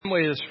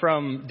family is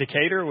from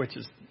Decatur, which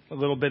is a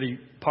little bitty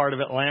part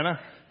of Atlanta.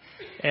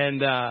 And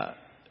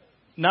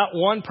not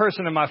one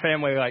person in my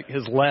family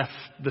has left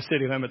the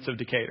city limits of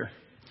Decatur.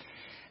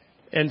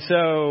 And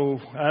so,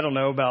 I don't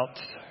know, about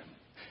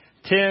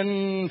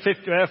 15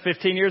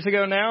 years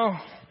ago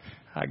now,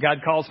 God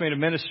calls me to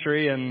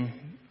ministry, and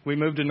we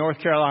moved to North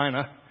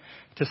Carolina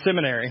to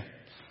seminary.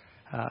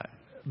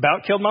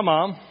 About killed my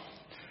mom,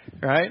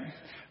 right?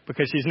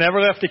 Because she's never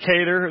left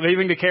Decatur.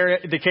 Leaving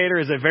Decatur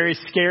is a very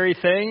scary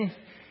thing.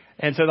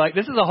 And so,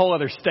 this is a whole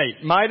other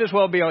state. Might as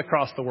well be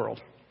across the world.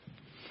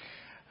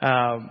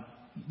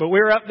 But we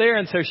were up there,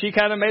 and so she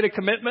kind of made a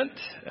commitment.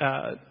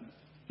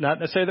 Not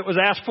necessarily that was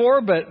asked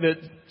for, but that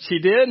she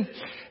did.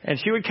 And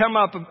she would come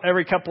up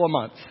every couple of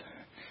months.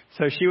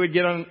 So she would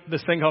get on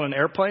this thing called an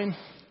airplane.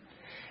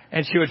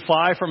 And she would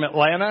fly from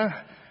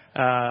Atlanta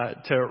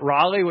to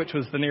Raleigh, which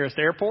was the nearest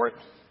airport.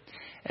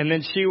 And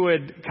then she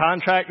would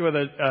contract with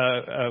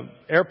a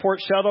airport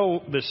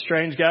shuttle, this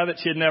strange guy that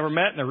she had never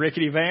met in a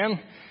rickety van.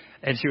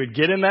 And she would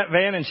get in that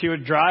van and she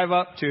would drive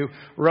up to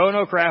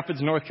Roanoke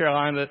Rapids, North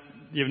Carolina, that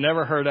you've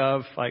never heard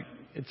of.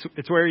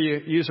 It's where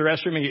you use the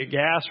restroom and you get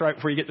gas right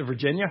before you get to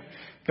Virginia,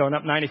 going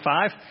up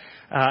 95.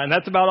 And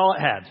that's about all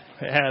it had.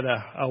 It had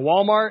a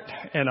Walmart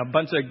and a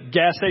bunch of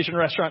gas station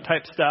restaurant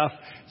type stuff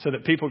so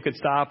that people could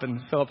stop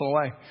and fill up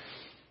away.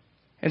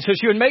 And so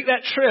she would make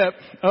that trip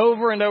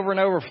over and over and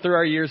over through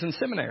our years in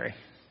seminary.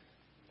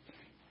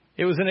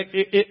 It was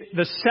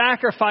the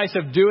sacrifice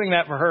of doing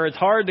that for her. It's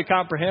hard to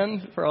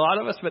comprehend for a lot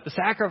of us, but the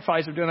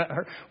sacrifice of doing that for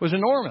her was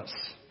enormous.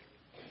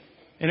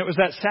 And it was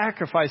that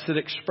sacrifice that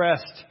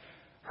expressed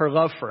her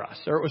love for us,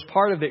 or it was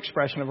part of the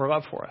expression of her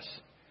love for us.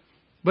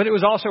 But it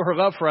was also her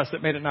love for us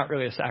that made it not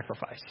really a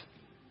sacrifice.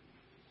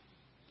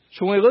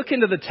 So when we look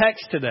into the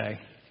text today,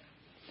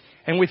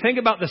 and we think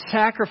about the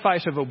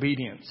sacrifice of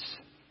obedience,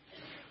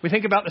 we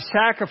think about the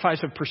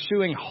sacrifice of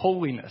pursuing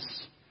holiness,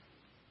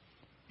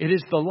 it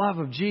is the love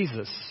of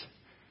Jesus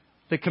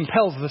that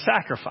compels the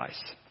sacrifice.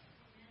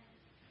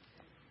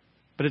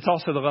 But it's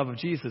also the love of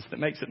Jesus that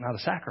makes it not a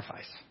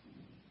sacrifice.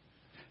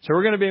 So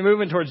we're going to be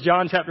moving towards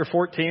John chapter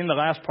 14, the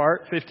last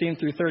part, 15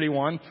 through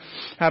 31.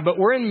 But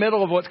we're in the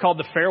middle of what's called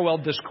the farewell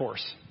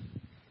discourse.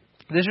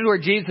 This is where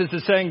Jesus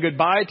is saying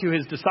goodbye to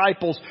his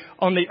disciples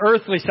on the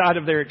earthly side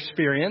of their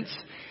experience.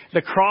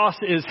 The cross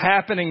is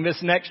happening this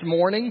next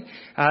morning.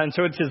 And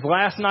so it's his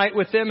last night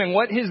with them. And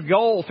what his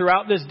goal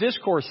throughout this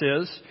discourse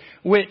is,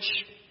 which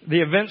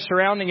the events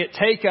surrounding it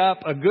take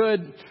up a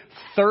good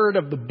third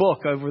of the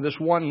book over this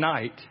one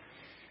night.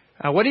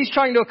 What he's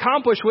trying to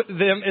accomplish with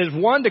them is,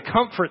 one, to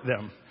comfort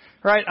them.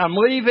 Right? I'm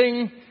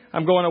leaving.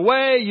 I'm going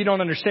away. You don't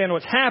understand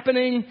what's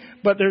happening,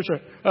 but there's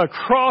a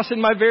cross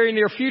in my very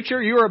near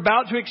future. You are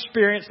about to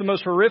experience the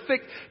most horrific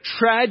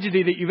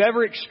tragedy that you've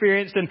ever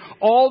experienced, and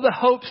all the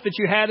hopes that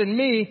you had in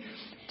me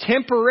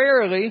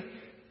temporarily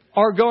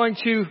are going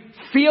to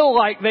feel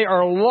like they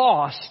are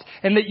lost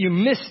and that you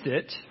missed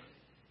it.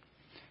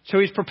 So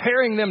he's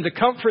preparing them to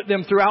comfort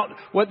them throughout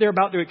what they're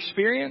about to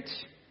experience.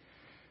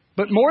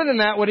 But more than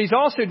that, what he's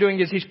also doing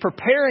is he's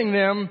preparing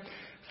them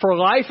for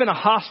life in a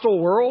hostile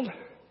world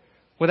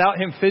without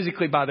him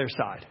physically by their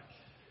side.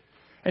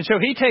 And so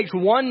he takes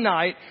one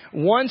night,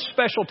 one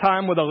special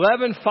time with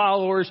 11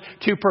 followers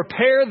to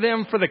prepare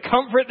them for the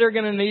comfort they're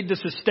going to need to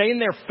sustain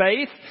their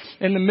faith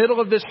in the middle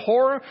of this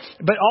horror,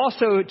 but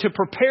also to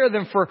prepare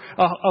them for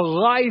a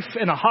life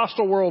in a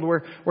hostile world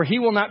where he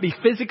will not be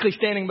physically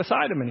standing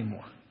beside them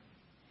anymore.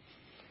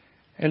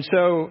 And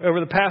so over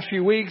the past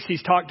few weeks,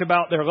 he's talked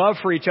about their love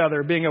for each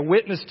other, being a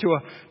witness to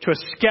a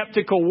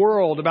skeptical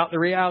world about the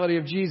reality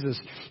of Jesus.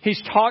 He's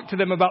talked to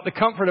them about the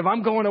comfort of,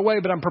 I'm going away,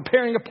 but I'm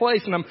preparing a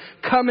place and I'm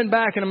coming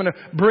back and I'm going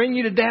to bring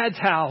you to Dad's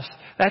house.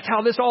 That's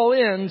how this all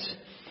ends.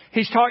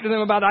 He's talked to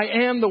them about,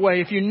 I am the way.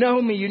 If you know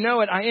me, you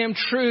know it. I am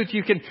truth.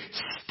 You can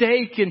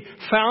stake and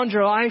found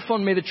your life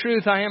on me. The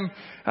truth. I am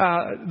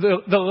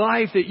the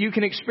life that you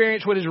can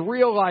experience what is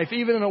real life.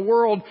 Even in a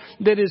world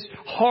that is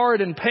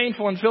hard and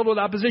painful and filled with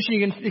opposition,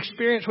 you can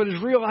experience what is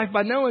real life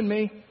by knowing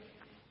me.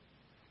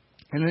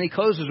 And then he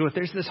closes with,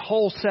 there's this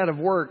whole set of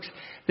works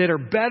that are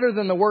better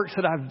than the works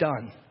that I've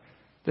done,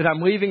 that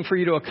I'm leaving for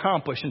you to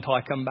accomplish until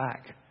I come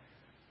back.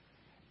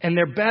 And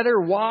they're better.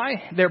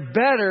 Why? They're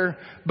better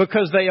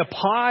because they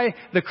apply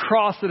the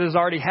cross that has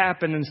already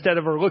happened instead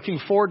of looking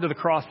forward to the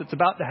cross that's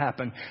about to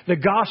happen. The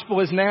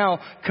gospel is now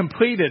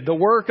completed. The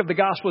work of the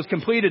gospel is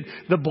completed.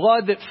 The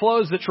blood that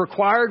flows that's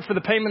required for the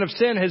payment of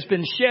sin has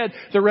been shed.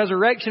 The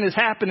resurrection has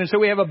happened. And so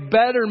we have a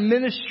better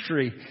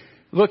ministry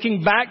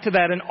looking back to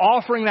that and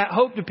offering that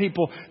hope to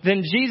people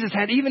than Jesus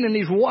had, even in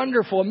these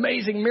wonderful,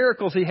 amazing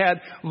miracles he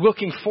had,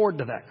 looking forward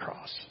to that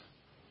cross.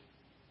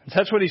 And so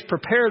that's what he's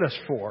prepared us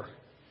for.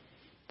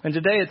 And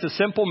today it's a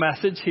simple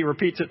message. He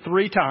repeats it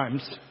 3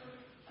 times.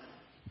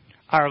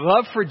 Our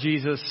love for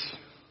Jesus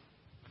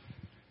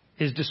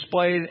is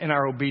displayed in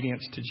our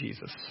obedience to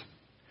Jesus.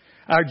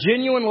 Our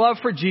genuine love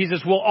for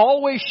Jesus will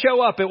always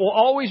show up. It will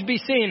always be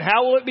seen.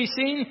 How will it be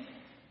seen?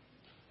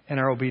 In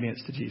our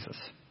obedience to Jesus.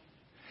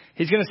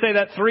 He's going to say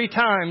that 3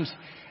 times.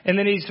 And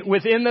then he's,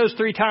 within those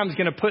 3 times,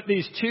 going to put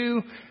these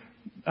 2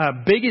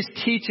 biggest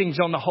teachings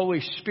on the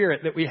Holy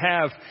Spirit that we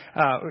have,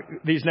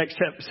 these next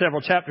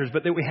several chapters,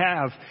 but that we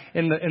have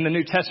in the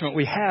New Testament.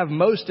 We have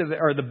most of it,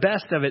 or the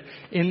best of it,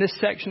 in this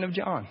section of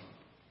John.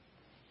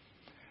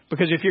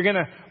 Because if you're going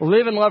to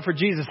live in love for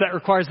Jesus, that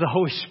requires the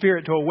Holy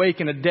Spirit to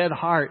awaken a dead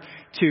heart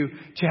to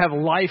have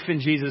life in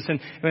Jesus. And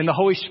when the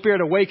Holy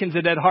Spirit awakens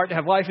a dead heart to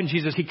have life in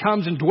Jesus, He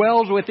comes and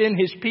dwells within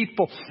His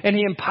people. And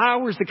He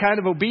empowers the kind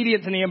of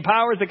obedience and He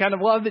empowers the kind of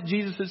love that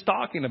Jesus is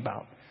talking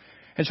about.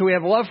 And so we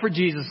have love for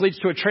Jesus, leads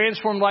to a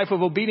transformed life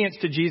of obedience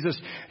to Jesus.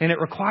 And it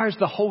requires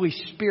the Holy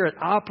Spirit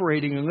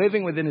operating and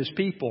living within His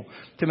people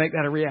to make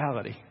that a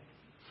reality.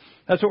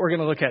 That's what we're going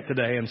to look at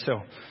today. And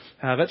so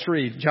let's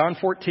read John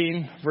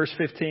 14, verse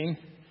 15.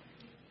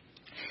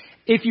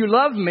 If you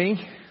love me,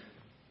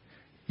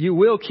 you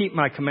will keep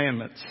my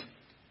commandments.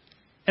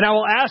 And I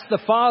will ask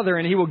the Father,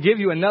 and He will give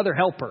you another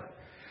helper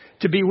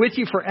to be with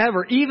you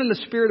forever, even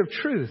the Spirit of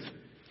truth,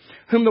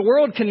 whom the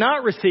world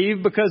cannot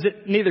receive because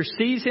it neither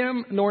sees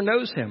Him nor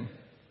knows Him.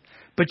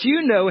 But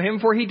you know Him,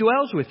 for He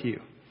dwells with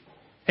you,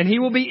 and He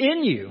will be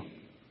in you.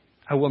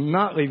 I will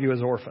not leave you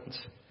as orphans.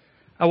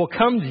 I will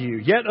come to you.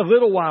 Yet a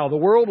little while, the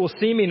world will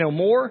see me no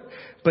more,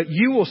 but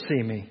you will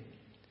see me.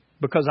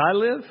 Because I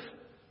live,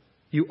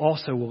 you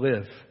also will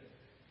live.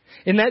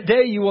 In that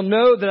day you will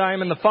know that I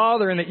am in the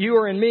Father, and that you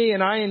are in me,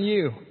 and I in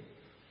you.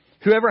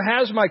 Whoever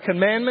has my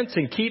commandments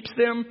and keeps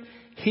them,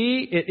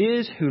 he it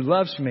is who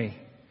loves me.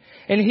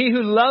 And he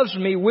who loves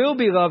me will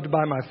be loved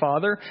by my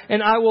Father,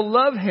 and I will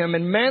love him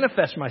and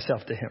manifest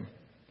myself to him.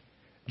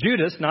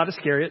 Judas, not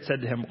Iscariot,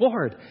 said to him,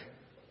 Lord,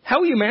 how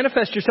will you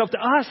manifest yourself to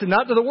us and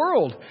not to the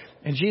world?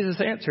 And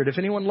Jesus answered, if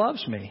anyone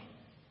loves me,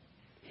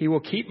 he will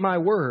keep my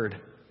word.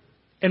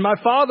 And my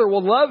Father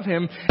will love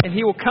him, and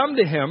he will come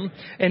to him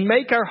and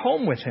make our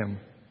home with him.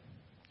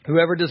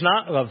 Whoever does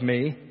not love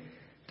me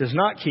does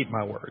not keep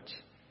my words.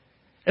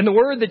 And the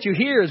word that you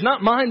hear is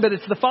not mine, but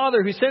it's the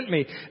Father who sent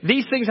me.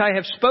 These things I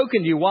have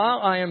spoken to you while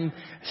I am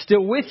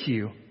still with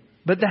you.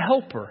 But the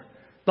Helper,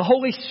 the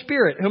Holy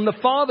Spirit, whom the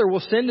Father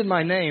will send in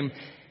my name,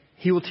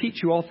 he will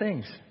teach you all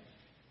things.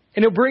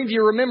 And he'll bring to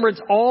your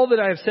remembrance all that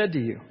I have said to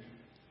you.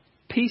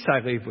 Peace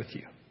I leave with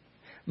you.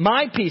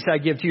 My peace I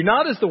give to you.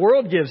 Not as the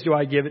world gives do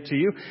I give it to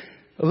you.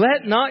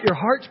 Let not your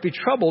hearts be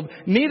troubled,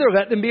 neither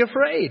let them be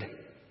afraid.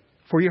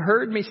 For you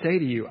heard me say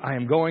to you, I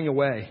am going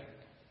away,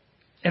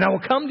 and I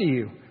will come to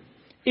you.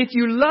 If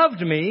you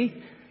loved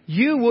me,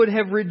 you would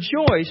have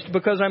rejoiced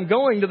because I'm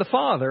going to the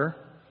Father,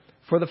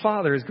 for the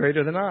Father is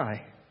greater than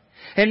I.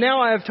 And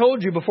now I have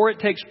told you before it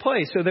takes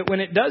place, so that when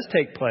it does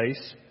take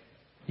place,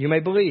 you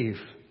may believe.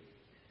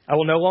 I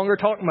will no longer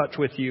talk much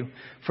with you,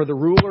 for the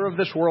ruler of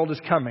this world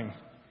is coming.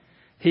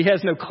 He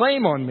has no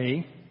claim on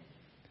me,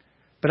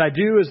 but I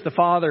do as the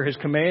Father has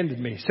commanded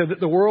me, so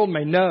that the world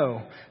may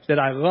know that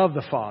I love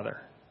the Father.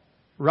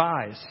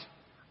 Rise,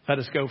 let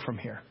us go from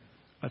here.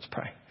 Let's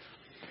pray.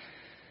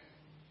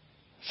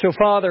 So,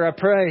 Father, I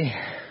pray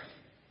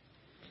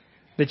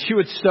that you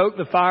would stoke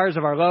the fires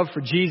of our love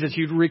for Jesus.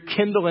 You'd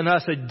rekindle in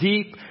us a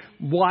deep,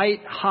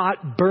 white,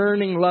 hot,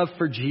 burning love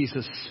for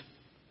Jesus.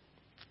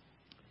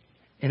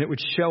 And it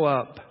would show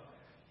up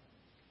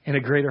in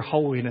a greater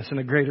holiness and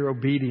a greater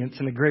obedience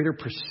and a greater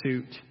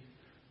pursuit.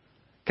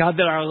 God,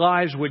 that our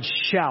lives would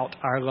shout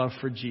our love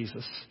for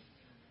Jesus.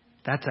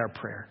 That's our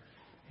prayer.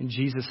 In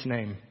Jesus'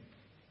 name,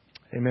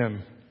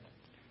 amen.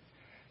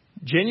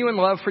 Genuine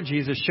love for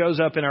Jesus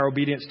shows up in our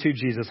obedience to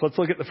Jesus. Let's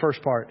look at the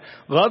first part.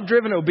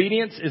 Love-driven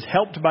obedience is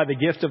helped by the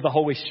gift of the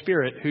Holy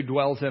Spirit who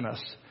dwells in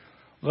us.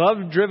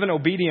 Love-driven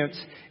obedience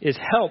is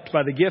helped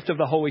by the gift of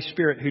the Holy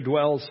Spirit who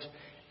dwells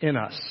in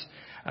us.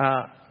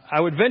 I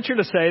would venture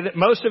to say that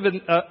most of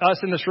us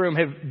in this room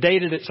have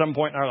dated at some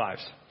point in our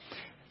lives.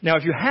 Now,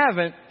 if you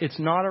haven't, it's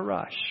not a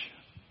rush.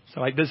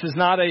 So, this is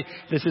not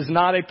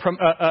a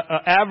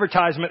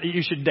advertisement that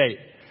you should date.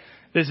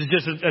 This is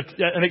just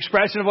an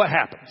expression of what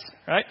happens,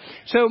 right?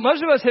 So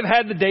most of us have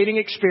had the dating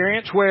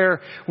experience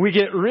where we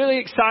get really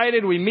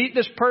excited. We meet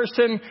this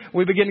person.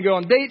 We begin to go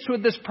on dates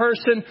with this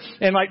person.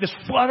 And this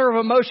flutter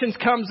of emotions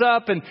comes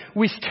up and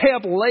we stay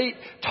up late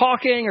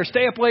talking or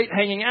stay up late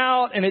hanging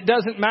out. And it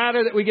doesn't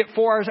matter that we get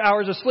 4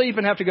 hours of sleep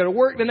and have to go to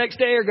work the next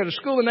day or go to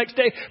school the next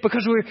day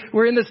because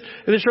we're in this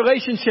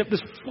relationship,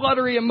 this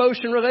fluttery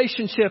emotion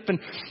relationship. And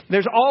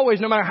there's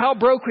always, no matter how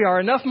broke we are,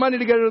 enough money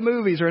to go to the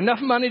movies or enough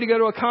money to go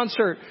to a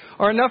concert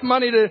or enough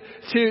money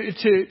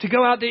to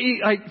go out to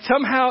eat.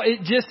 Somehow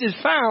it just is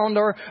found,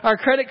 or our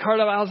credit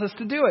card allows us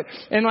to do it.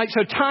 And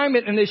so time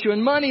isn't an issue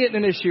and money isn't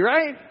an issue,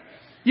 right?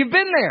 You've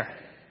been there.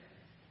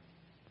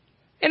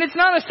 And it's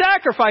not a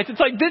sacrifice.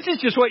 It's this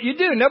is just what you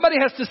do. Nobody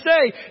has to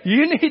say,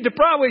 you need to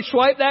probably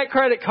swipe that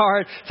credit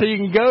card so you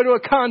can go to a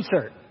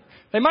concert.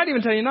 They might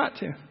even tell you not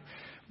to.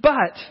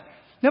 But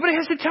nobody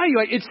has to tell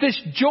you. It's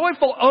this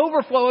joyful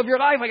overflow of your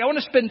life. I want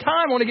to spend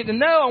time. I want to get to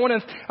know. I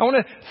want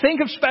to think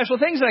of special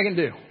things that I can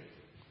do.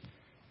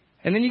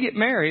 And then you get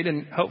married,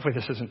 and hopefully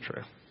this isn't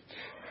true.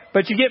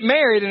 But you get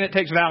married, and it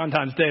takes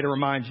Valentine's Day to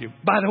remind you,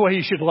 by the way,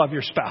 you should love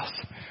your spouse.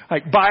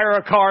 Buy her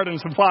a card and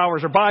some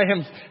flowers, or buy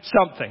him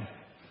something.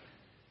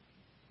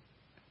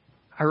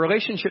 Our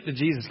relationship to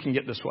Jesus can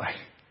get this way.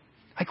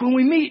 Like when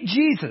we meet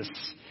Jesus,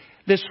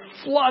 this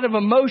flood of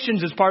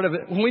emotions is part of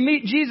it. When we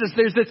meet Jesus,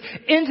 there's this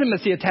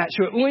intimacy attached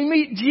to it. When we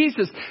meet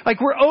Jesus,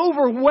 like we're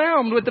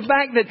overwhelmed with the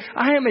fact that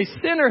I am a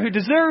sinner who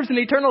deserves an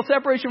eternal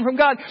separation from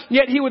God,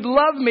 yet He would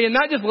love me, and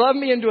not just love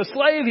me into a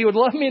slave, He would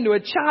love me into a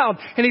child,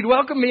 and He'd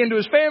welcome me into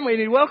His family,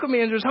 and He'd welcome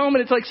me into His home,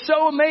 and it's like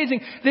so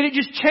amazing that it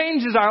just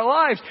changes our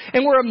lives,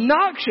 and we're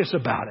obnoxious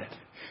about it.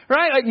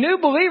 Right? Like new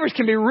believers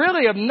can be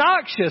really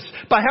obnoxious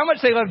by how much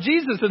they love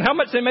Jesus and how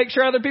much they make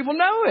sure other people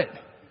know it.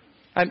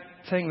 I'm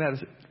saying that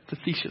as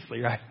facetiously,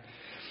 right?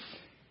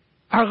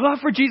 Our love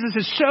for Jesus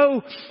is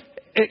so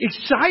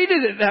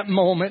excited at that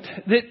moment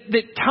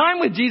that time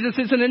with Jesus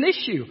isn't an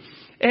issue.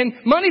 And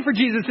money for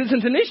Jesus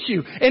isn't an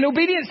issue. And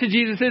obedience to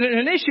Jesus isn't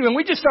an issue. And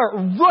we just start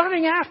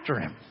running after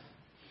Him.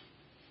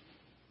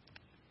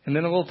 And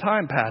then a little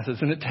time passes,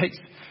 and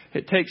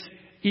it takes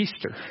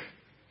Easter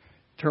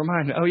to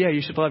remind me, oh yeah,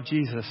 you should love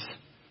Jesus.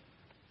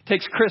 It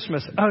takes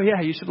Christmas. Oh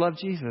yeah, you should love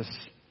Jesus.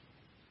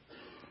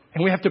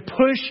 And we have to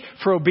push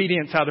for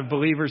obedience out of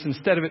believers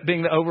instead of it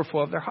being the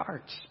overflow of their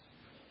hearts.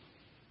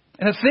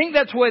 And I think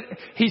that's what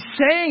he's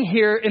saying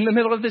here in the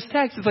middle of this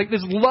text. It's like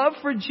this love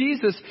for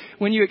Jesus,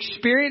 when you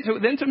experience it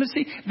with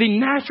intimacy, the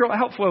natural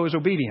outflow is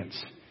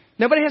obedience.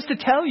 Nobody has to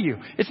tell you.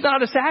 It's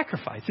not a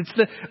sacrifice. It's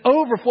the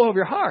overflow of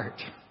your heart.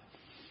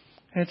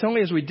 And it's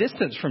only as we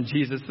distance from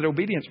Jesus that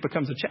obedience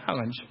becomes a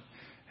challenge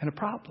and a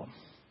problem.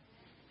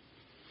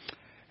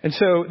 And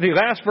so the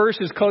last verse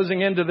is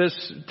closing into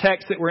this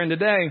text that we're in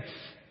today.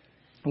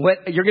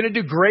 You're going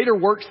to do greater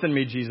works than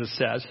me, Jesus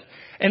says.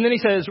 And then He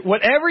says,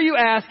 whatever you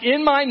ask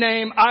in my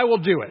name, I will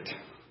do it.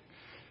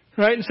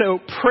 Right? And so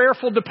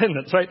prayerful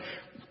dependence, right?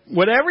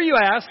 Whatever you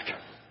ask,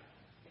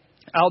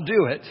 I'll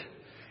do it.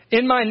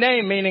 In my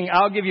name, meaning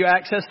I'll give you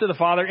access to the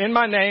Father. In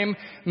my name,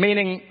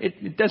 meaning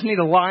it doesn't need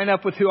to line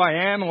up with who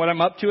I am and what I'm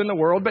up to in the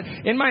world, but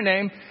in my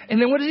name.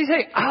 And then what does He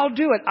say? I'll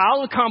do it.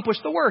 I'll accomplish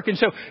the work. And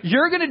so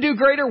you're going to do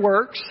greater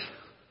works.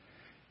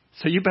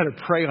 So you better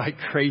pray like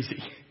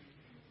crazy.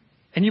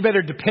 And you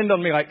better depend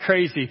on me like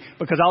crazy,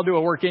 because I'll do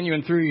a work in you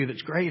and through you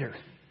that's greater.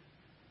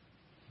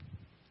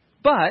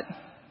 But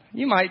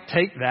you might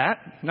take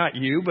that, not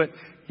you, but,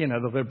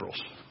 the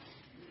liberals.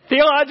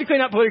 Theologically,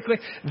 not politically.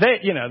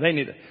 They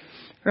need it.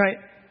 Right?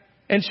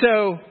 And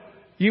so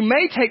you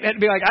may take that to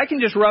be like, I can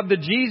just rub the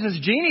Jesus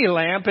genie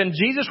lamp and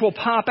Jesus will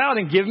pop out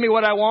and give me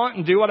what I want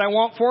and do what I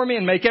want for me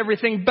and make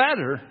everything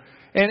better.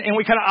 And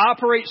we kind of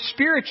operate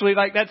spiritually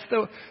like that's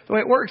the way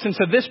it works. And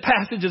so this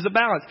passage is a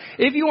balance.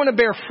 If you want to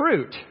bear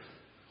fruit,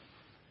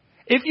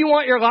 if you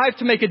want your life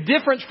to make a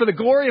difference for the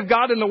glory of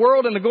God in the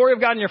world and the glory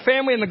of God in your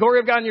family and the glory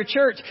of God in your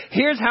church,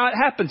 here's how it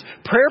happens.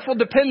 Prayerful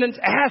dependence,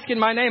 ask in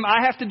my name.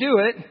 I have to do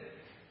it.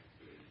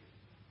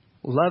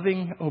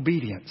 Loving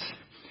obedience.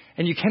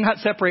 And you cannot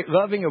separate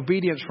loving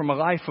obedience from a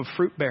life of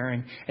fruit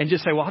bearing and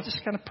just say, well, I'll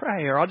just kind of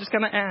pray, or I'll just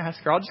kind of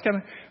ask, or I'll just kind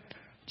of,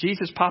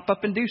 Jesus, pop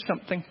up and do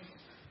something.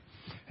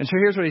 And so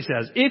here's what He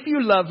says. If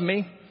you love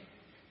me,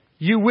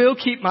 you will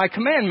keep my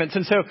commandments.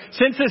 And so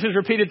since this is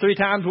repeated 3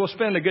 times, we'll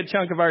spend a good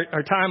chunk of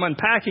our time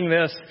unpacking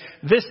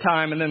this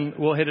time, and then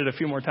we'll hit it a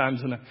few more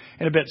times in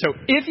a bit. So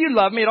if you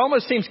love me, it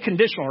almost seems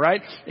conditional,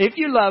 right? If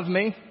you love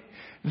me,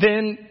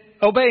 then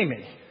obey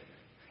me.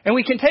 And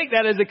we can take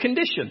that as a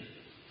condition.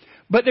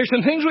 But there's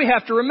some things we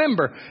have to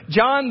remember.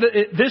 John,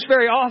 this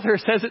very author,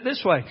 says it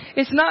this way.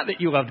 It's not that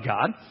you loved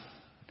God.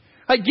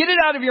 Like, get it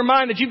out of your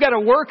mind that you've got to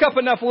work up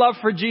enough love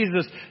for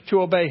Jesus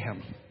to obey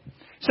Him.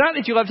 It's not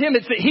that you loved Him.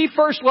 It's that He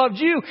first loved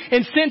you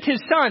and sent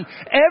His Son.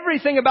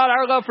 Everything about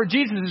our love for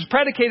Jesus is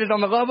predicated on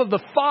the love of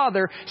the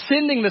Father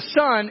sending the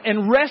Son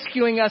and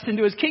rescuing us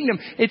into His kingdom.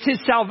 It's His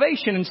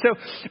salvation. And so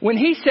when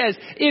He says,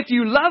 if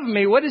you love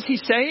me, what is He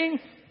saying?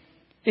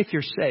 If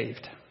you're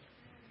saved.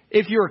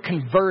 If you're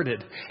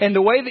converted. And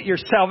the way that your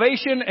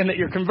salvation and that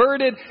you're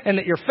converted and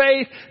that your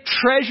faith,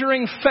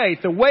 treasuring faith,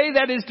 the way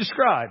that is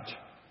described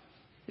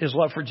is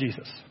love for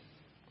Jesus.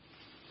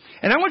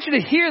 And I want you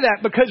to hear that,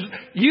 because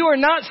you are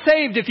not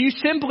saved if you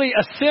simply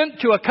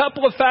assent to a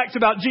couple of facts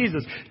about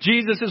Jesus.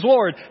 Jesus is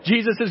Lord.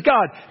 Jesus is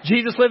God.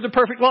 Jesus lived a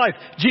perfect life.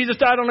 Jesus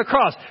died on the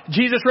cross.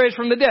 Jesus raised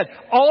from the dead.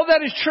 All of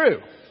that is true.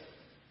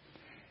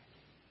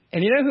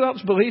 And you know who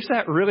else believes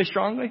that really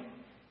strongly?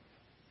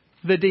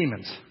 The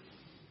demons.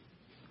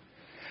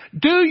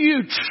 Do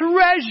you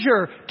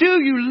treasure?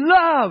 Do you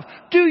love?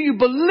 Do you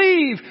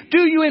believe?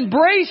 Do you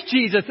embrace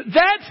Jesus?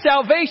 That's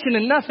salvation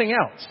and nothing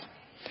else.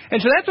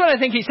 And so that's what I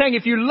think he's saying.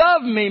 If you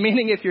love me,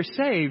 meaning if you're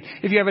saved,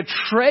 if you have a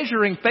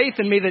treasuring faith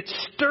in me that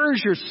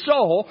stirs your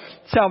soul,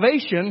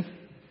 salvation,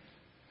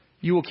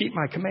 you will keep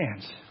my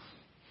commands.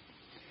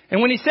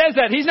 And when he says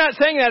that, he's not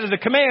saying that as a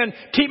command,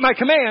 keep my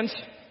commands.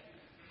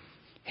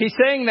 He's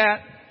saying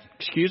that,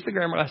 excuse the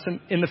grammar lesson,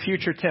 in the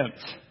future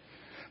tense.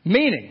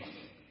 Meaning,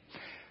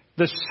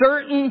 the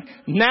certain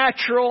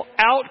natural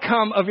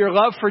outcome of your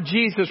love for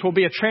Jesus will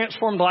be a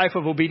transformed life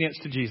of obedience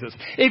to Jesus.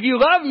 If you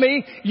love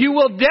me, you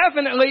will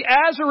definitely,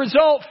 as a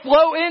result,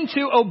 flow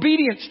into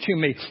obedience to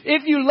me.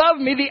 If you love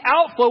me, the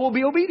outflow will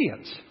be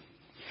obedience.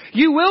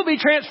 You will be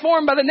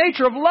transformed by the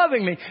nature of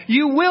loving me.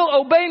 You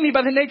will obey me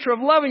by the nature of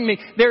loving me.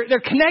 They're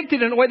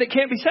connected in a way that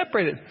can't be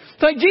separated.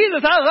 It's like,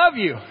 Jesus, I love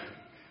you.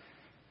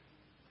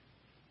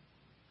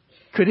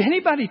 Could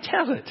anybody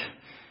tell it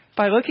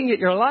by looking at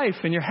your life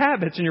and your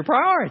habits and your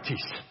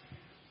priorities?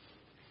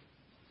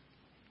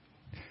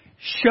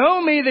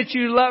 Show me that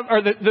you love,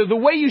 or the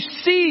way you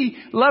see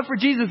love for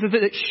Jesus is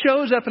that it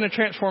shows up in a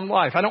transformed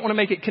life. I don't want to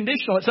make it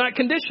conditional. It's not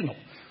conditional.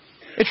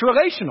 It's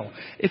relational.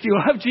 If you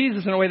love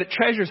Jesus in a way that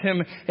treasures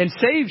him and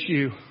saves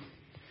you,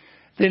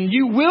 then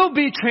you will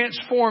be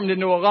transformed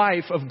into a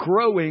life of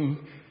growing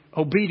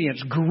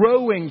obedience,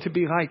 growing to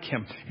be like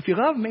him. If you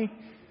love me,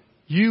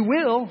 you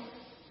will,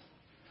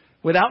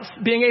 without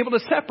being able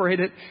to separate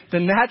it, the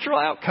natural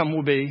outcome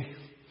will be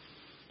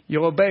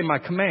you'll obey my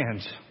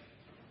commands.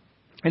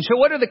 And so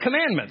what are the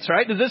commandments,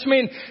 right? Does this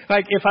mean,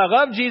 like, if I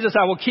love Jesus,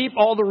 I will keep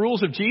all the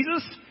rules of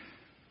Jesus?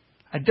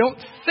 I don't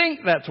think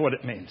that's what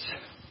it means.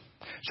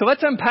 So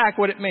let's unpack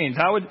what it means.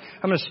 I'm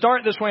going to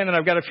start this way, and then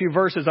I've got a few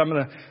verses I'm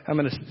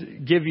going to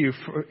give you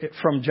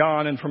from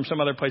John and from some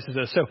other places.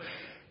 So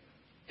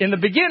in the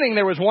beginning,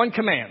 there was one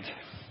command.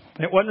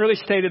 It wasn't really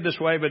stated this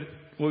way, but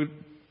we'll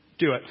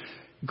do it.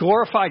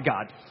 Glorify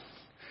God.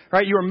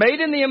 Right? You were made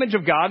in the image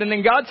of God, and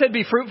then God said,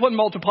 be fruitful and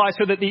multiply,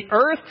 so that the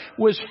earth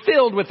was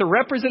filled with the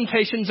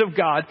representations of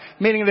God,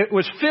 meaning that it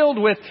was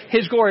filled with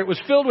his glory. It was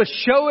filled with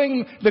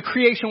showing the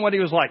creation what he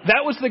was like.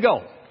 That was the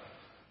goal.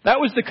 That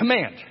was the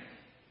command.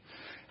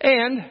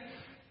 And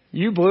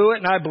you blew it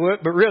and I blew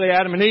it, but really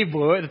Adam and Eve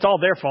blew it. It's all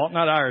their fault,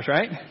 not ours,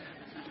 right?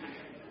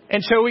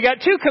 And so we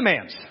got two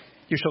commands.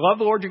 You shall love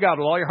the Lord your God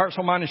with all your heart,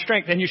 soul, mind, and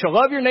strength. And you shall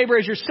love your neighbor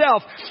as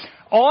yourself.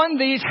 On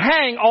these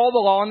hang all the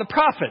law and the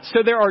prophets.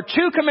 So there are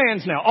two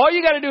commands now. All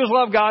you got to do is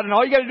love God, and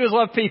all you got to do is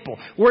love people.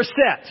 We're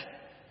set.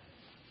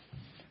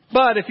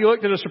 But if you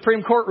looked at a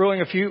Supreme Court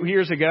ruling a few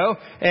years ago,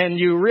 and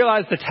you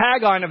realize the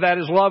tagline of that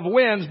is love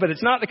wins, but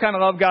it's not the kind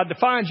of love God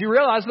defines, you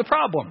realize the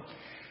problem.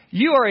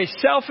 You are a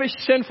selfish,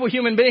 sinful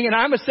human being, and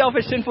I'm a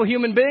selfish, sinful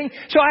human being.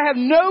 So I have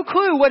no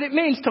clue what it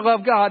means to love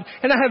God,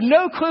 and I have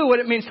no clue what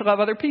it means to love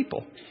other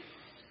people.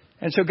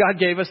 And so God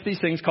gave us these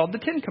things called the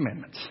 10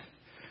 Commandments.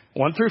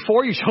 1 through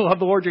 4, you shall love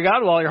the Lord your God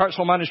with all your heart,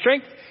 soul, mind, and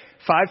strength.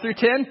 5 through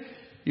 10,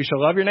 you shall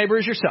love your neighbor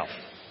as yourself.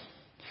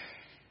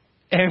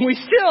 And we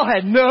still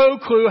had no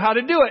clue how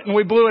to do it, and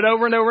we blew it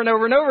over and over and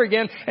over and over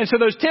again. And so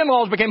those 10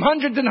 laws became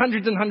hundreds and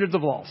hundreds and hundreds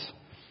of laws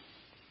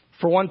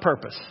for one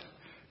purpose.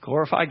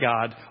 Glorify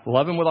God,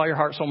 love him with all your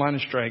heart, soul, mind,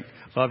 and strength.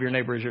 Love your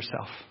neighbor as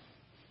yourself.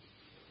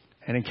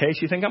 And in case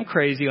you think I'm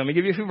crazy, let me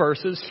give you a few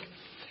verses.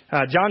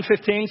 John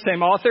 15,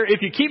 same author.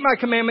 If you keep my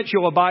commandments,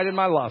 you'll abide in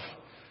my love.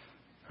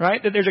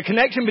 Right? That there's a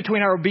connection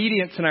between our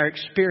obedience and our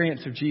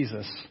experience of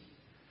Jesus.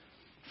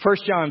 1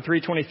 John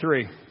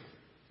 3:23.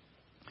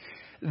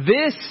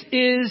 This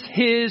is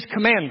his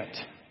commandment.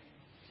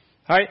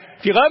 All right?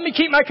 If you love me,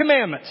 keep my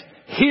commandments.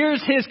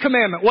 Here's his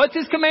commandment. What's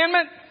his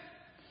commandment?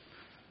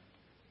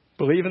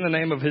 Believe in the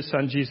name of his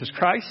son, Jesus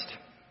Christ.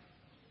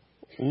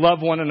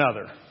 Love one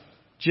another,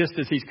 just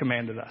as he's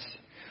commanded us.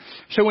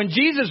 So when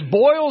Jesus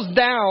boils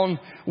down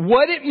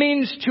what it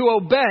means to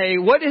obey,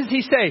 what does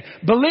he say?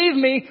 Believe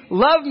me,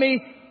 love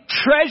me,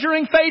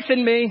 treasuring faith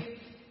in me,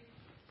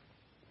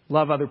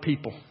 love other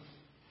people.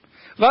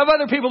 Love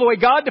other people the way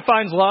God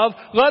defines love.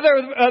 Love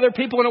other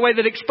people in a way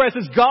that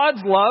expresses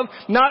God's love.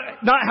 Not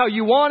how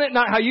you want it,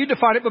 not how you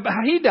define it, but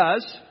how he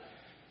does.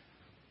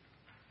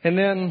 And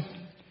then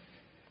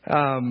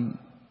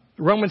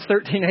Romans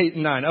 13:8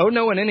 and 9. Owe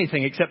no one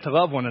anything except to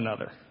love one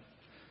another.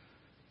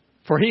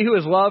 For he who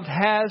is loved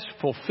has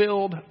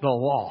fulfilled the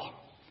law.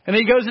 And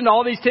then he goes into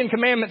all these 10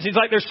 commandments. He's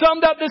like, they're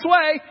summed up this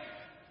way.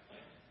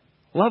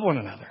 Love one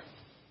another.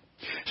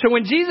 So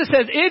when Jesus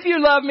says, if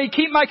you love me,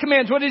 keep my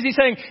commands, what is he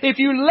saying? If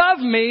you love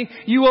me,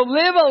 you will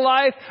live a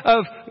life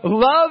of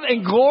love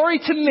and glory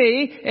to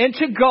me and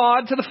to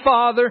God, to the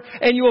Father,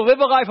 and you will live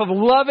a life of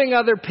loving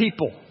other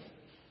people.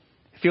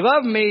 If you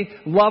love me,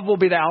 love will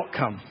be the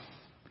outcome.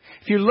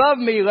 If you love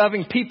me,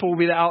 loving people will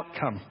be the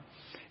outcome.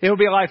 It will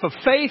be a life of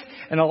faith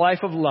and a life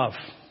of love.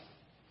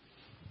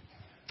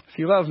 If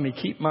you love me,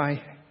 keep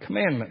my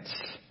commandments.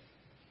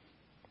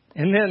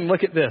 And then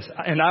look at this.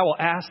 And I will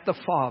ask the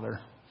Father,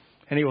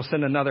 and he will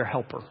send another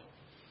helper.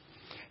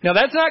 Now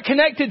that's not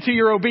connected to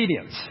your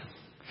obedience.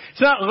 It's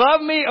not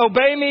love me,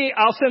 obey me,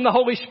 I'll send the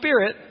Holy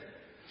Spirit.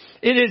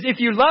 It is if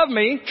you love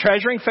me,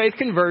 treasuring faith,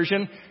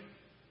 conversion,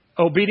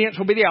 obedience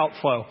will be the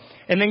outflow.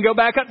 And then go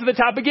back up to the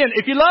top again.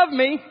 If you love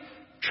me,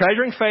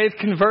 treasuring faith,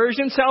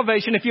 conversion,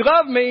 salvation. If you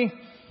love me,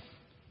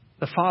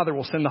 the Father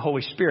will send the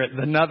Holy Spirit,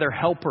 another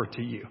helper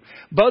to you.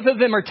 Both of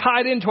them are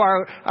tied into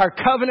our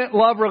covenant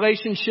love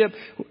relationship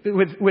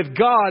with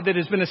God that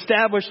has been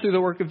established through the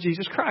work of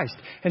Jesus Christ.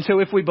 And so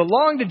if we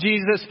belong to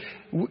Jesus,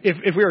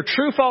 if we're a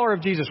true follower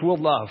of Jesus,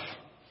 we'll love.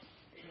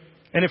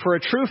 And if we're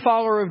a true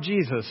follower of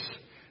Jesus,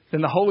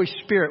 then the Holy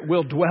Spirit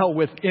will dwell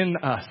within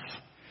us.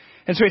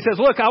 And so he says,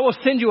 look, I will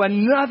send you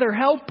another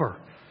helper.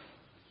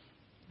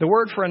 The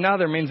word for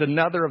another means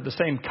another of the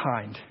same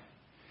kind.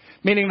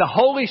 Meaning the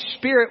Holy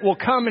Spirit will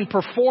come and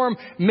perform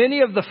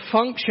many of the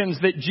functions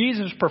that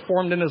Jesus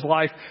performed in his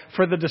life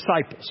for the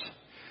disciples.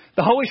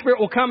 The Holy Spirit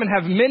will come and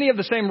have many of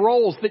the same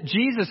roles that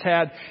Jesus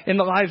had in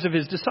the lives of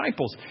his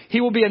disciples.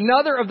 He will be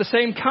another of the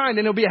same kind,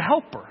 and he'll be a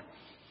helper.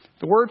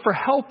 The word for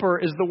helper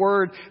is the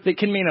word that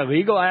can mean a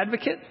legal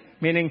advocate,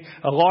 meaning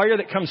a lawyer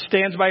that comes,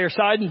 stands by your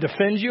side and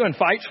defends you and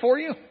fights for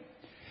you.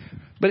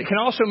 But it can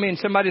also mean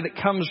somebody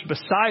that comes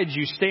beside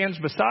you, stands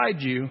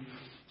beside you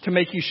to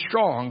make you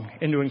strong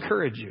and to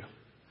encourage you.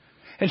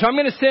 And so I'm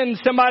going to send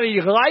somebody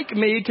like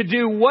me to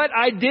do what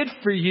I did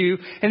for you,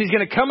 and he's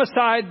going to come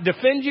aside,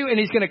 defend you, and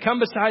he's going to come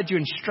beside you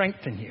and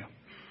strengthen you.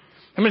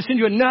 I'm going to send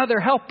you another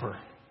helper,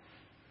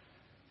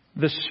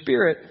 the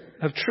Spirit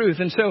of truth.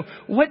 And so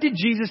what did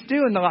Jesus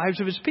do in the lives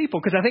of his people?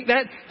 Because I think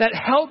that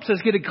helps us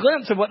get a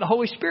glimpse of what the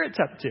Holy Spirit's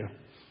up to.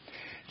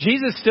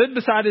 Jesus stood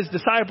beside his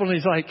disciples and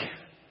he's like,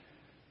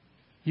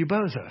 you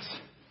bozos.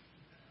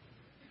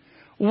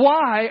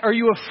 Why are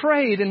you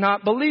afraid and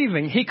not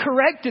believing? He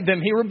corrected them.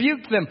 He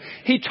rebuked them.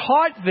 He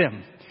taught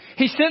them.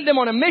 He sent them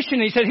on a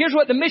mission. He said, here's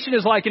what the mission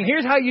is like, and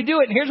here's how you do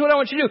it, and here's what I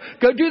want you to do.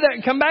 Go do that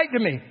and come back to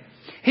me.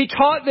 He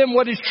taught them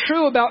what is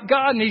true about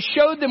God, and he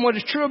showed them what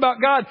is true about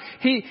God.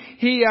 He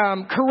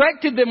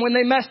corrected them when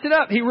they messed it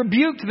up. He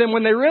rebuked them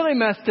when they really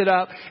messed it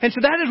up. And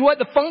so that is what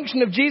the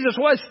function of Jesus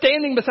was,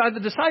 standing beside the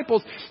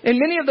disciples. And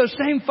many of those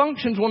same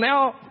functions will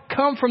now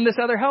come from this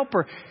other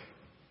helper.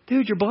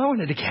 Dude, you're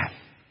blowing it again.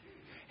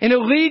 And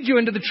he'll lead you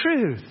into the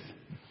truth.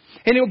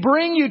 And he'll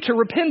bring you to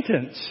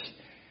repentance.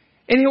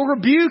 And he'll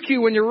rebuke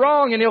you when you're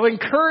wrong. And he'll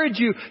encourage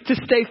you to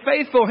stay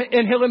faithful.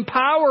 And he'll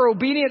empower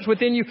obedience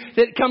within you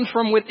that comes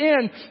from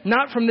within,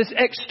 not from this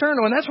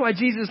external. And that's why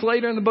Jesus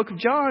later in the book of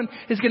John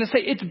is going to say,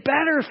 it's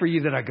better for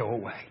you that I go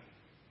away.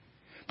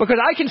 Because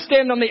I can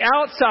stand on the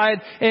outside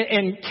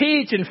and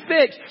teach and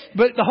fix,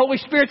 but the Holy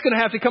Spirit's going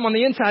to have to come on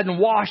the inside and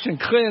wash and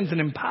cleanse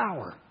and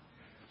empower.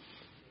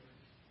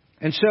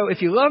 And so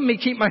if you love me,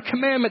 keep my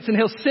commandments, and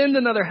he'll send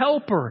another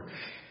helper.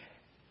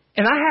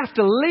 And I have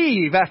to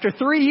leave after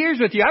 3 years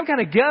with you. I've got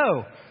to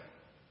go.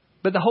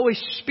 But the Holy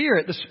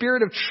Spirit, the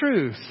Spirit of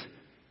truth,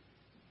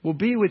 will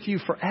be with you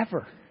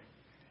forever.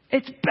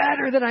 It's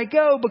better that I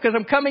go because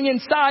I'm coming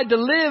inside to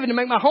live and to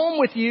make my home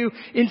with you,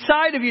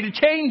 inside of you, to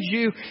change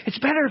you. It's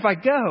better if I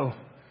go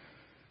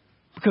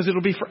because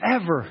it'll be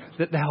forever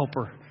that the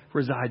helper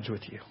resides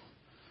with you.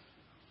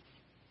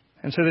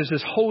 And so there's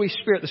this Holy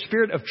Spirit, the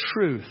Spirit of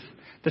truth.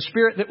 The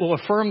Spirit that will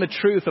affirm the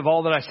truth of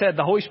all that I said.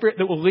 The Holy Spirit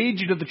that will lead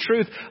you to the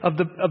truth of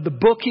the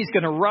book he's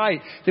going to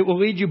write. That will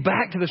lead you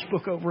back to this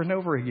book over and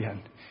over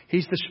again.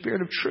 He's the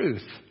Spirit of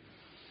truth.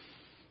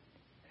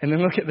 And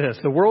then look at this.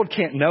 The world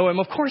can't know him.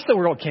 Of course the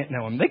world can't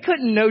know him. They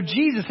couldn't know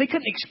Jesus. They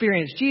couldn't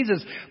experience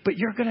Jesus. But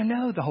you're going to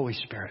know the Holy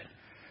Spirit.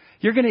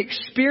 You're going to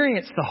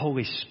experience the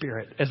Holy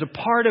Spirit as a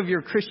part of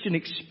your Christian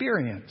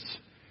experience.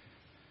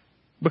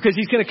 Because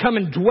he's going to come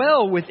and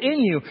dwell within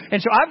you.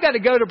 And so I've got to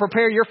go to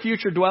prepare your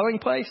future dwelling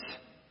place.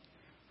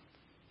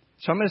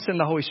 So I'm going to send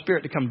the Holy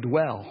Spirit to come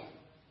dwell,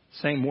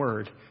 same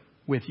word,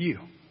 with you.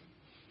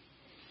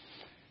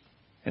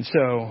 And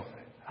so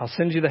I'll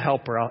send you the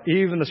helper,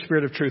 even the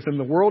Spirit of truth, whom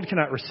the world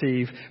cannot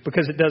receive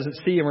because it doesn't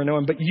see him or know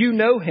him. But you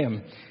know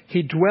him.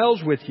 He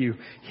dwells with you.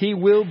 He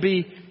will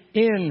be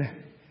in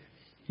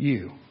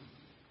you.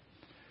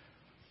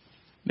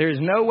 There is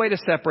no way to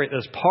separate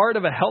this. Part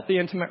of a healthy,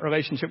 intimate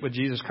relationship with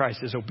Jesus Christ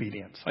is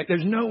obedience. Like,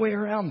 there's no way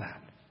around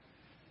that.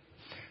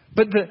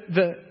 But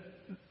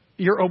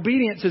your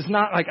obedience is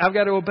not like, I've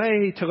got to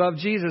obey to love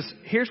Jesus.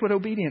 Here's what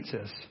obedience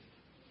is.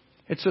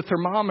 It's a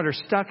thermometer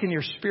stuck in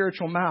your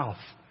spiritual mouth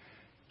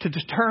to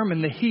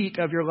determine the heat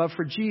of your love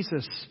for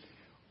Jesus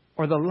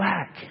or the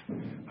lack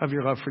of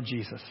your love for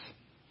Jesus.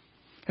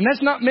 And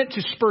that's not meant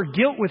to spur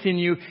guilt within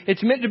you.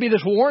 It's meant to be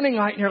this warning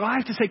light in your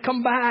life to say,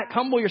 come back,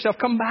 humble yourself,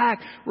 come back,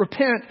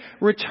 repent,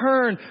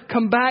 return,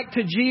 come back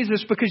to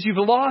Jesus because you've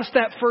lost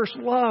that first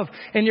love.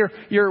 And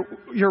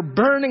your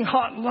burning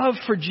hot love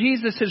for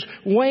Jesus has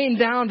waned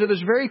down to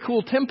this very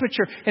cool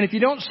temperature. And if you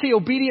don't see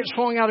obedience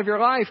flowing out of your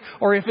life,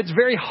 or if it's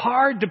very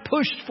hard to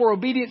push for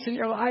obedience in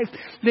your life,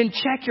 then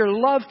check your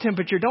love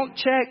temperature. Don't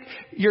check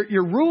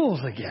your rules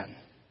again.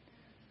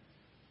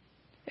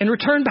 And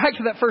return back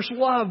to that first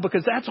love,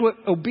 because that's what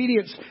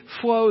obedience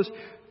flows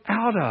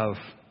out of.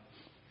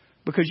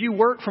 Because you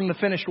work from the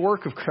finished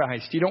work of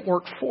Christ. You don't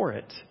work for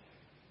it.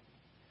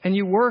 And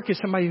you work as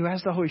somebody who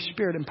has the Holy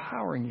Spirit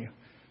empowering you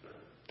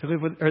to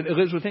live with, or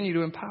lives within you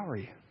to empower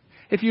you.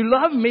 If you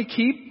love me,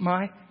 keep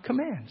my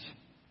commands.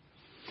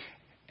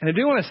 And I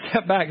do want to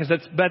step back, because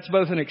that's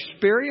both an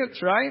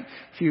experience, right?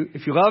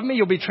 If you love me,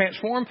 you'll be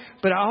transformed.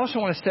 But I also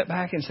want to step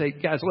back and say,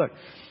 guys, look.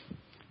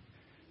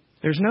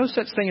 There's no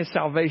such thing as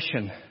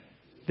salvation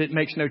that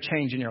makes no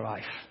change in your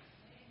life.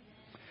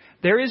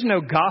 There is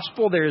no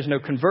gospel. There is no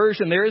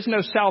conversion. There is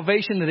no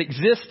salvation that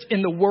exists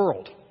in the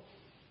world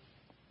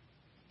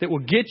that will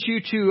get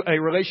you to a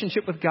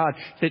relationship with God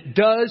that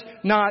does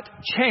not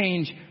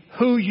change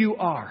who you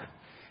are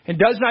and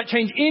does not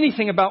change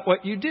anything about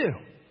what you do.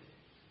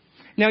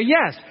 Now,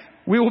 yes,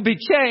 we will be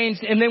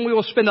changed, and then we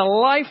will spend a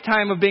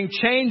lifetime of being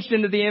changed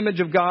into the image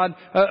of God,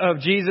 of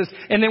Jesus,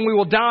 and then we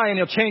will die and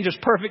He'll change us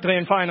perfectly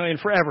and finally and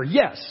forever.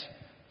 Yes.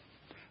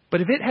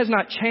 But if it has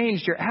not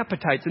changed your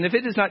appetites, and if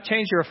it has not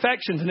changed your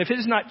affections, and if it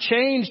has not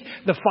changed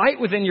the fight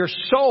within your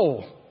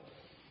soul,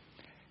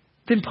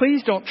 then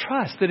please don't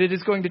trust that it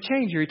is going to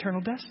change your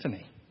eternal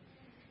destiny.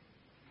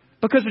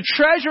 Because the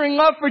treasuring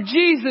love for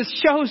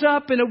Jesus shows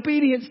up in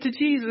obedience to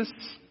Jesus.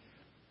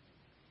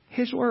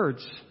 His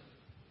words.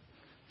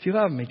 If you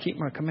love me, keep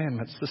my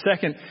commandments. The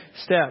second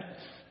step,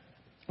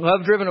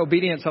 love-driven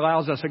obedience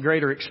allows us a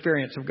greater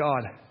experience of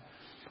God.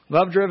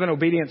 Love-driven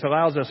obedience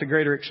allows us a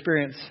greater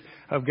experience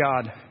of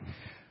God.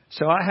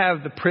 So I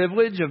have the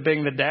privilege of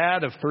being the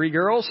dad of 3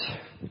 girls,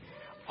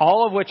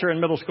 all of which are in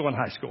middle school and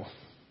high school.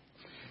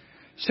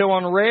 So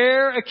on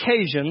rare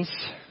occasions,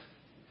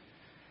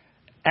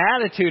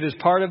 attitude is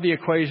part of the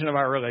equation of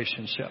our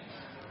relationship.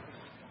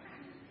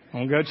 I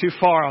won't go too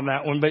far on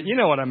that one, but you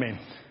know what I mean.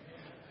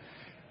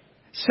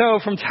 So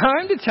from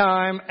time to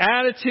time,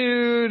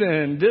 attitude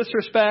and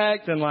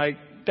disrespect and like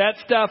that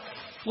stuff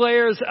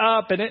flares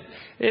up, and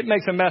it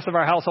makes a mess of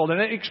our household,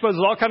 and it exposes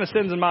all kind of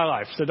sins in my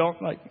life. So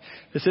don't like,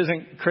 this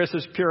isn't Chris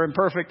is pure and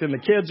perfect and the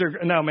kids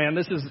are, no man,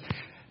 this is,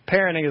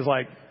 parenting is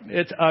like,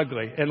 it's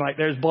ugly and like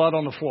there's blood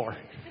on the floor,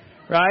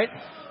 right?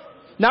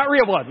 Not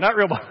real blood.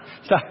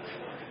 So,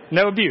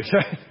 no abuse.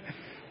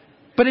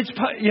 But it's,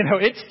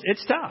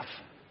 it's tough.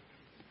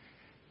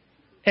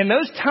 And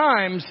those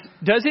times,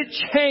 does it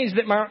change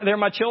that they're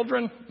my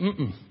children?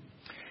 Mm-mm.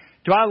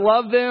 Do I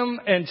love them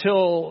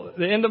until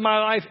the end of my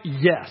life?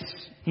 Yes.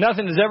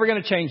 Nothing is ever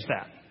going to change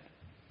that.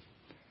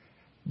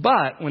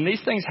 But when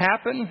these things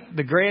happen,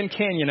 the Grand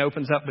Canyon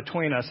opens up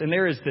between us, and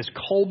there is this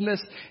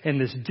coldness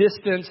and this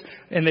distance,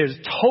 and there's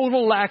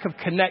total lack of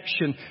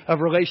connection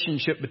of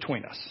relationship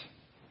between us.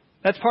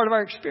 That's part of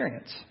our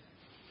experience.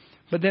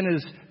 But then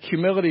as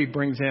humility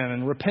brings in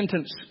and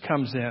repentance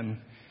comes in,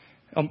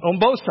 on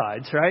both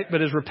sides, right?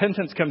 But as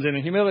repentance comes in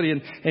and humility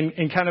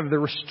and kind of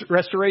the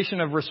restoration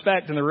of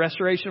respect and the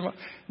restoration of,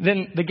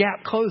 then the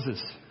gap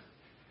closes.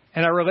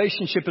 And our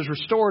relationship is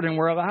restored, and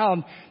we're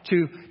allowed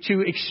to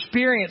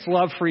experience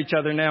love for each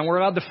other now. We're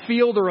allowed to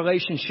feel the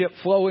relationship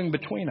flowing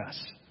between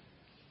us.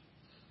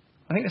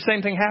 I think the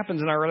same thing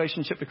happens in our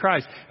relationship to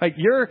Christ. Like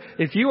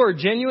if you are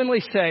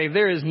genuinely saved,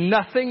 there is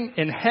nothing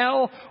in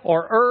hell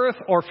or earth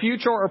or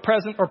future or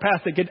present or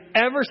past that could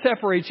ever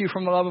separate you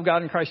from the love of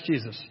God in Christ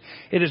Jesus.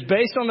 It is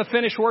based on the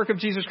finished work of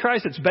Jesus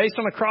Christ. It's based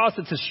on the cross.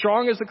 It's as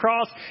strong as the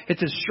cross.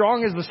 It's as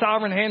strong as the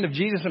sovereign hand of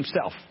Jesus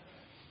Himself.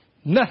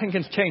 Nothing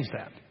can change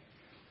that.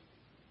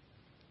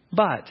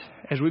 But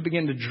as we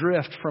begin to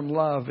drift from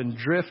love and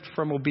drift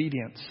from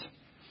obedience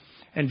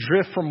and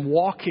drift from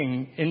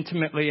walking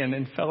intimately and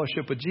in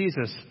fellowship with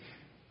Jesus,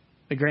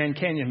 the Grand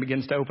Canyon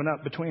begins to open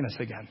up between us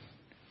again.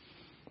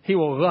 He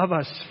will love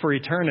us for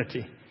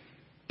eternity,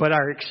 but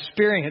our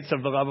experience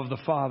of the love of the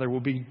Father will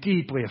be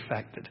deeply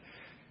affected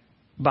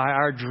by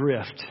our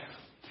drift,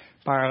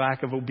 by our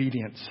lack of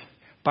obedience,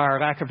 by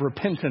our lack of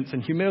repentance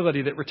and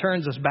humility that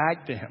returns us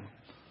back to Him.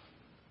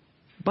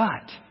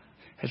 But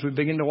as we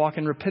begin to walk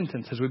in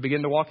repentance, as we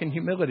begin to walk in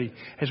humility,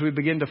 as we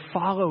begin to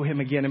follow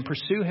Him again and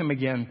pursue Him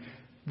again,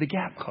 the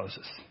gap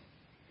closes.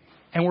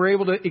 And we're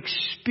able to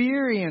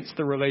experience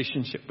the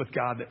relationship with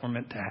God that we're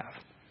meant to have.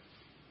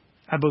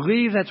 I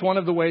believe that's one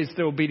of the ways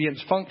that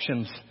obedience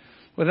functions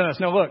within us.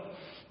 Now look,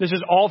 this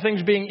is all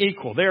things being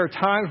equal. There are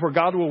times where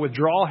God will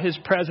withdraw His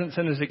presence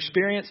and His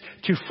experience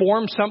to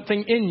form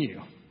something in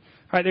you.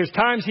 Right, there's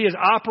times He is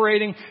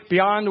operating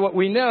beyond what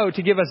we know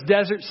to give us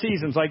desert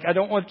seasons. Like, I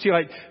don't want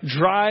to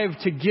drive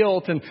to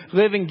guilt and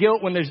live in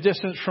guilt when there's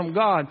distance from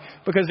God,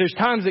 because there's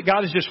times that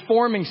God is just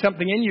forming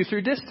something in you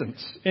through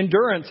distance,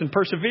 endurance and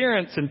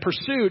perseverance and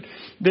pursuit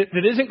that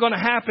isn't going to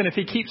happen if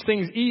He keeps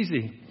things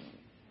easy.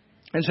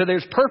 And so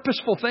there's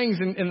purposeful things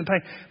in the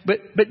pain.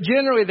 But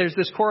generally there's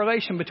this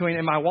correlation between,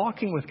 am I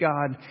walking with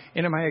God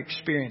and am I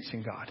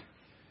experiencing God?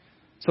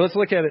 So let's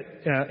look at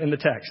it in the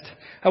text.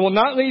 I will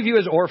not leave you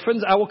as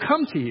orphans. I will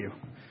come to you.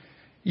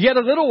 Yet a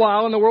little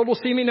while and the world will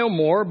see me no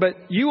more, but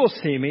you will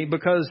see me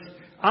because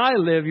I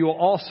live, you will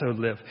also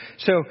live.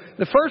 So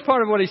the first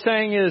part of what he's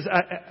saying is,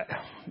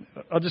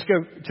 I'll just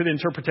go to the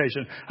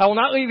interpretation. I will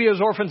not leave you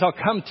as orphans. I'll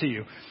come to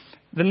you.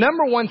 The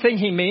number one thing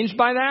he means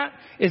by that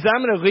is that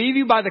I'm going to leave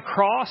you by the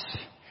cross,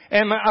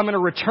 and I'm going to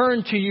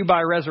return to you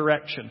by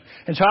resurrection.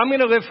 And so I'm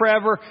going to live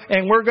forever,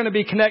 and we're going to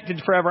be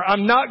connected forever.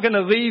 I'm not going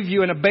to leave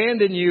you and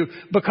abandon you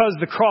because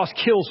the cross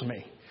kills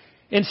me.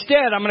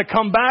 Instead, I'm going to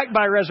come back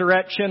by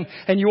resurrection,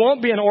 and you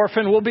won't be an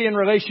orphan. We'll be in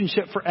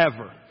relationship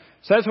forever.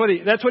 So that's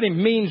what he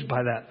means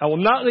by that. I will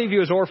not leave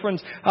you as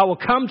orphans. I will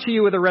come to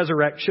you with a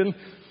resurrection.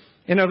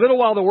 In a little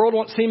while, the world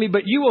won't see me,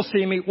 but you will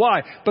see me.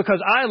 Why?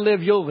 Because I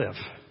live, you'll live.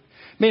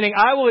 Meaning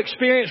I will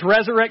experience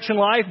resurrection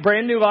life,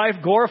 brand new life,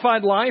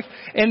 glorified life,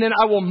 and then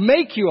I will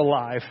make you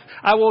alive.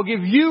 I will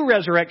give you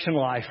resurrection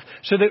life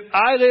so that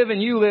I live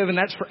and you live, and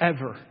that's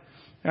forever. All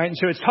right? And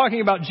so it's talking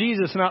about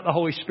Jesus, not the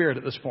Holy Spirit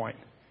at this point.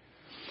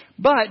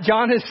 But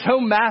John is so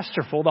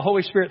masterful, the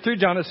Holy Spirit through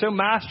John is so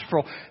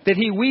masterful that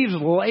he weaves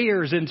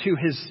layers into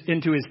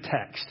his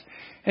text.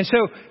 And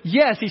so,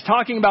 yes, he's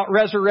talking about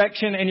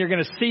resurrection and you're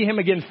going to see him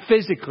again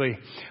physically.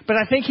 But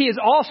I think he is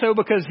also,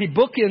 because he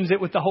bookends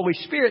it with the Holy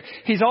Spirit,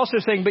 he's also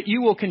saying, but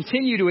you will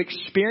continue to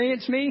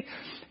experience me.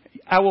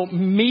 I will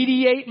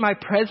mediate my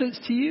presence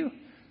to you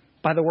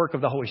by the work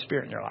of the Holy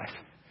Spirit in your life.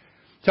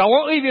 So I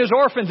won't leave you as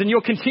orphans, and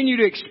you'll continue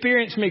to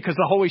experience me because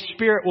the Holy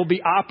Spirit will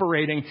be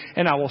operating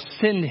and I will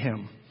send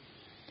him.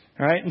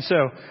 All right. And so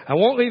I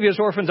won't leave you as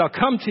orphans. I'll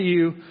come to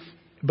you.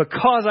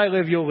 Because I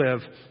live, you'll live.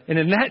 And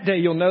in that day,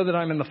 you'll know that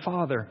I'm in the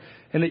Father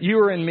and that you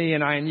are in me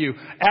and I in you.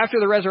 After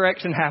the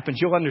resurrection happens,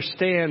 you'll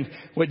understand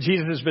what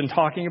Jesus has been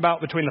talking about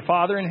between the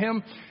Father and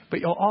him. But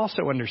you'll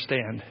also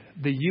understand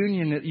the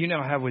union that you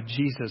now have with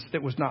Jesus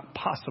that was not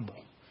possible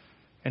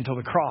until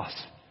the cross,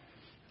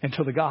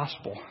 until the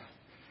gospel.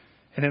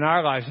 And in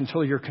our lives,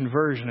 until your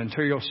conversion,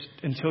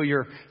 until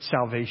your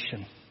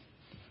salvation.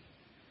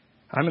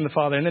 I'm in the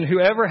Father. And then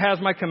whoever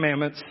has my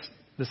commandments,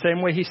 the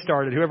same way he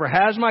started, whoever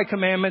has my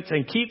commandments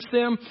and keeps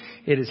them,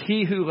 it is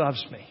he who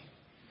loves me.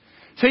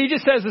 So he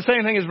just says the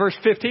same thing as verse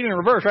 15 in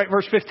reverse, right?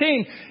 Verse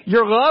 15,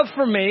 your love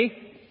for me,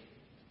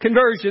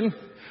 conversion,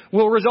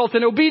 will result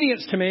in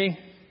obedience to me.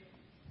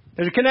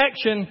 There's a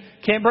connection,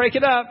 can't break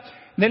it up.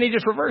 And then he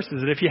just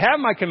reverses it. If you have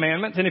my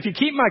commandments and if you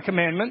keep my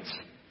commandments,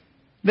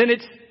 then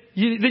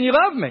you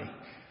love me.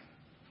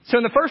 So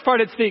in the first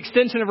part, it's the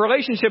extension of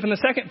relationship. In the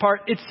second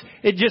part,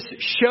 it just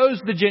shows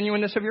the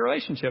genuineness of your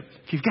relationship.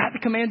 If you've got the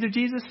commands of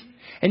Jesus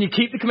and you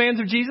keep the commands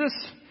of Jesus,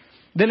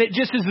 then it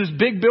just is this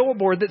big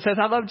billboard that says,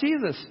 I love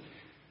Jesus.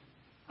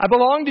 I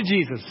belong to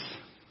Jesus.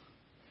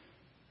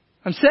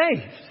 I'm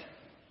saved.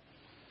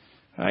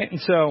 All right.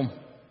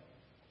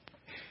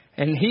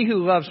 And he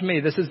who loves me,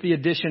 this is the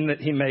addition that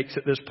he makes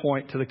at this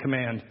point to the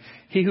command.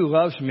 He who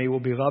loves me will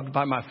be loved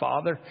by my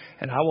Father,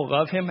 and I will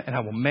love him and I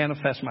will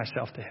manifest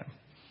myself to him.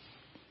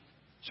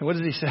 So what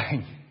is he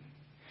saying?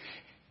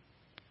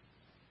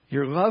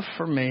 Your love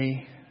for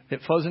me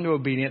that flows into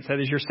obedience, that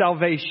is your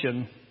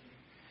salvation,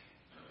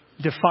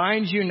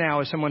 defines you now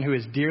as someone who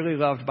is dearly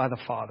loved by the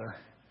Father.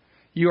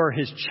 You are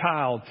his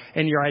child,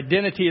 and your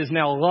identity is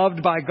now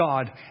loved by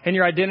God, and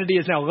your identity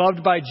is now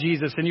loved by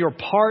Jesus, and you're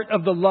part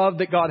of the love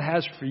that God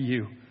has for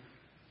you.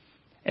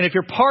 And if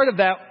you're part of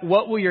that,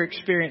 what will your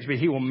experience be?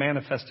 He will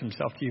manifest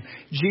himself to you.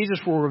 Jesus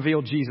will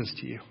reveal Jesus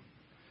to you.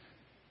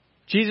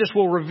 Jesus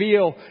will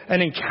reveal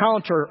an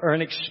encounter or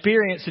an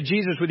experience of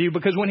Jesus with you,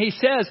 because when he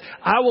says,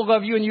 I will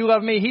love you and you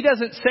love me, he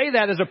doesn't say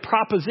that as a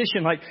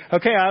proposition like,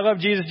 okay, I love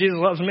Jesus, Jesus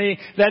loves me.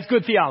 That's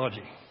good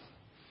theology.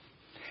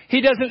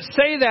 He doesn't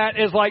say that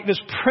as like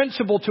this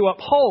principle to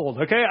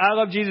uphold. Okay, I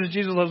love Jesus,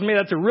 Jesus loves me.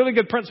 That's a really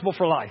good principle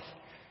for life.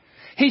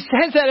 He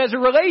says that as a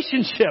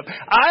relationship.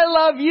 I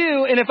love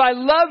you, and if I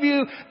love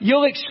you,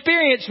 you'll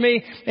experience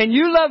me, and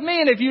you love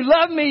me, and if you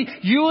love me,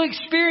 you'll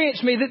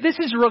experience me. That this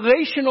is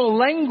relational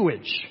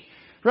language.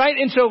 Right?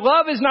 And so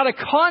love is not a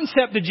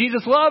concept to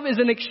Jesus. Love is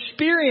an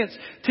experience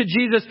to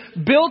Jesus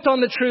built on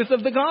the truth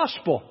of the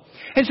gospel.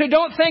 And so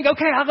don't think,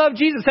 okay, I love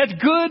Jesus. That's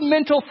good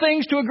mental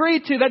things to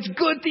agree to. That's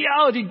good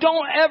theology.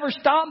 Don't ever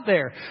stop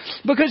there.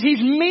 Because you're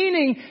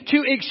meaning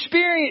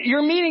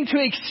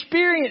to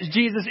experience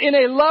Jesus in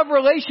a love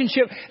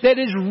relationship that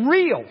is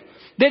real,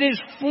 that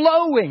is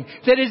flowing,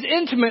 that is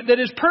intimate, that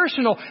is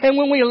personal. And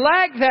when we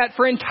lack that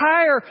for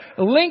entire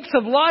lengths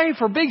of life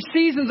or big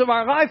seasons of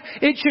our life,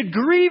 it should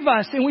grieve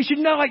us. And we should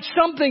know like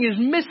something is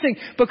missing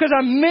because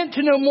I'm meant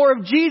to know more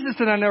of Jesus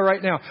than I know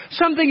right now.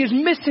 Something is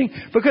missing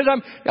because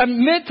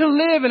I'm meant to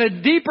live in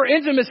a deeper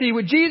intimacy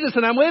with Jesus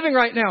than I'm living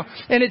right now.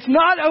 And it's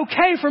not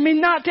okay for me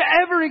not to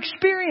ever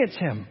experience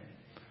him.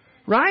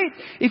 Right?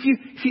 If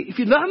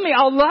you love me,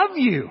 I'll love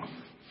you.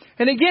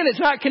 And again, it's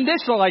not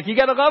conditional. Like, you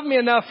got to love me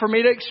enough for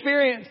me to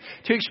experience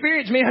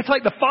me. It's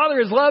like the Father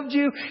has loved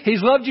you.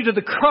 He's loved you to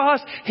the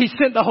cross. He's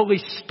sent the Holy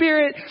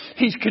Spirit.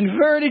 He's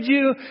converted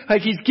you.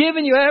 Like, he's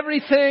given you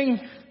everything.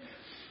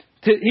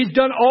 He's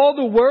done all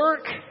the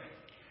work.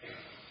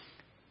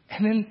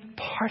 And then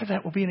part of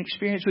that will be an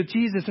experience with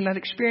Jesus. And that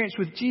experience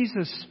with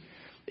Jesus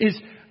is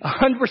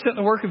 100%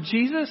 the work of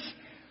Jesus.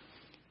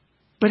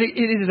 But it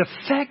is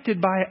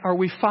affected by, are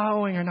we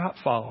following or not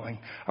following?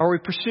 Are we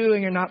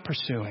pursuing or not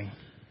pursuing?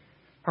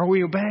 Are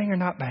we obeying or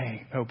not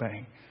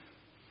obeying?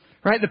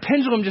 Right? The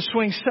pendulum just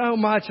swings so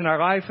much in our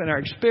life and our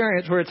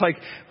experience where it's like,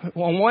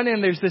 on one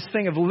end there's this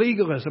thing of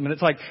legalism, and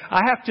it's like, I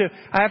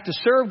have to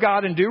serve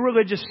God and do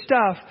religious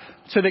stuff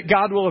so that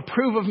God will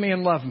approve of me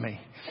and love me.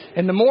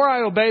 And the more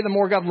I obey, the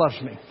more God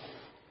loves me.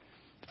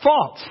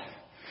 False.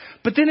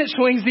 But then it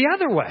swings the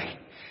other way.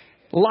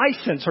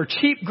 License or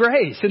cheap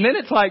grace. And then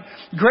it's like,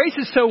 grace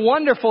is so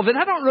wonderful that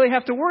I don't really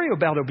have to worry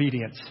about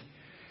obedience.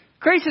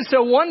 Grace is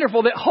so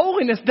wonderful that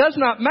holiness does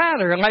not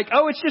matter. And like,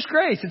 oh, it's just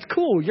grace. It's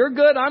cool. You're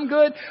good. I'm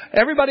good.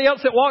 Everybody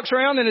else that walks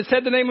around and has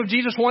said the name of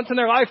Jesus once in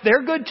their life,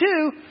 they're good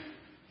too.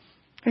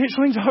 And it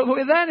swings all the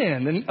way to that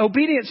end. And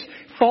obedience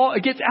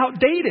it gets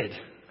outdated.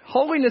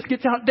 Holiness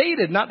gets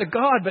outdated, not to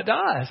God, but to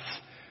us.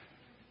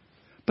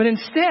 But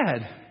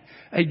instead,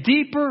 A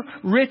deeper,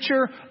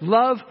 richer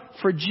love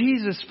for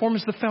Jesus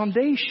forms the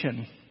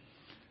foundation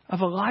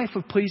of a life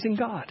of pleasing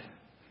God.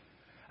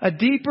 A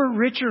deeper,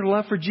 richer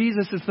love for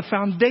Jesus is the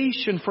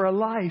foundation for a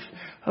life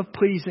of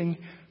pleasing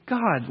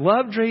God.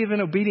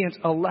 Love-driven obedience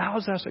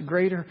allows us a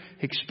greater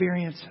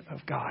experience of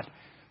God.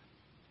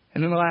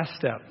 And then the last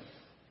step.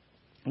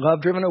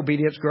 Love-driven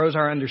obedience grows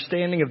our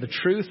understanding of the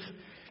truth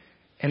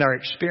and our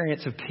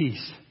experience of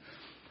peace.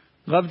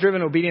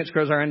 Love-driven obedience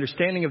grows our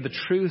understanding of the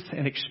truth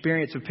and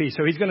experience of peace.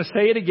 So he's going to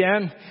say it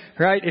again,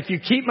 right? If you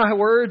keep my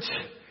words,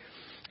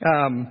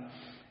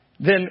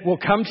 then we'll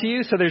come to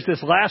you. So there's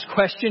this last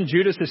question.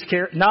 Judas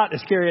Iscariot, not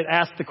Iscariot,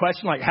 asked the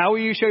question, like, how will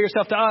you show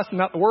yourself to us and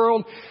not the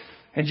world?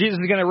 And Jesus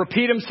is going to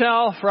repeat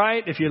himself,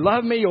 right? If you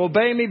love me, you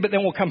obey me, but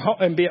then we'll come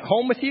home and be at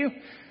home with you.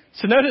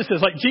 So notice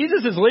this, like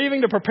Jesus is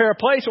leaving to prepare a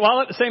place while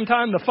at the same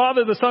time the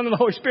Father, the Son, and the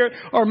Holy Spirit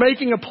are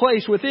making a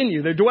place within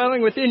you. They're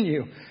dwelling within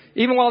you,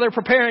 even while they're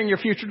preparing your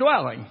future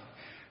dwelling,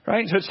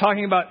 right? So it's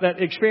talking about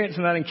that experience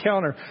and that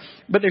encounter.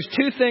 But there's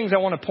two things I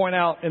want to point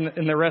out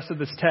in the rest of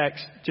this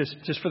text,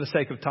 just for the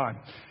sake of time.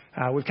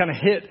 We've kind of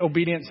hit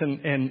obedience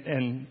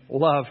and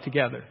love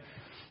together.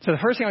 So the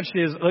first thing I want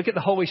you to do is look at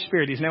the Holy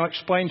Spirit. He's now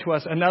explained to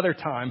us another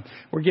time.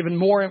 We're given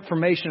more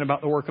information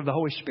about the work of the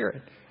Holy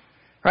Spirit.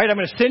 Right? I'm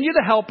going to send you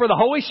the Helper, the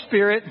Holy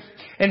Spirit,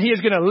 and He is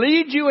going to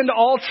lead you into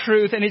all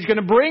truth, and He's going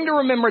to bring to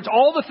remembrance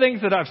all the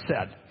things that I've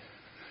said.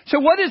 So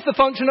what is the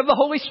function of the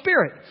Holy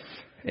Spirit?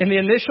 In the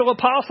initial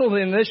apostles, the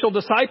initial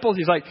disciples,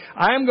 He's like,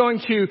 I am going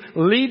to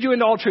lead you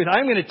into all truth.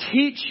 I'm going to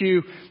teach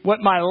you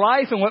what my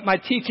life and what my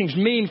teachings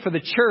mean for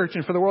the church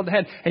and for the world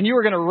ahead. And you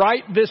are going to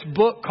write this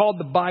book called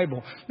the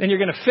Bible. And you're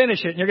going to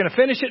finish it. And you're going to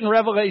finish it in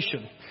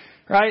Revelation.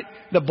 Right?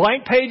 The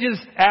blank pages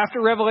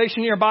after Revelation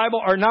in your Bible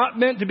are not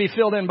meant to be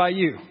filled in by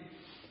you.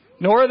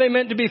 Nor are they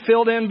meant to be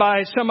filled in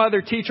by some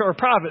other teacher or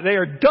prophet. They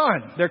are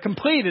done. They're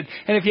completed.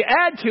 And if you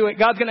add to it,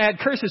 God's going to add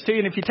curses to you.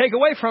 And if you take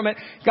away from it,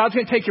 God's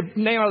going to take your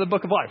name out of the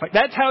book of life. Like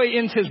that's how He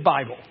ends His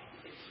Bible.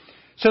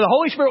 So the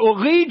Holy Spirit will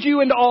lead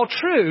you into all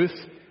truth,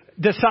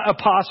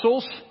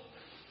 apostles.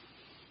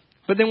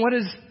 But then what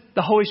is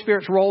the Holy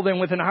Spirit's role then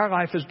within our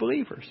life as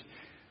believers?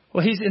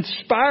 Well, He's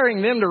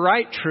inspiring them to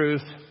write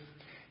truth.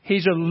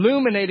 He's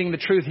illuminating the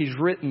truth He's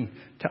written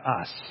to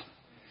us.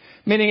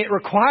 Meaning it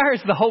requires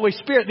the Holy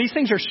Spirit. These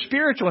things are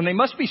spiritual and they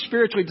must be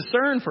spiritually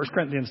discerned, 1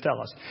 Corinthians tell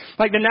us.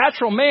 Like the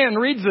natural man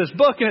reads this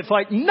book and it's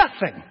like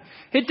nothing.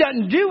 It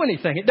doesn't do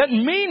anything. It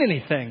doesn't mean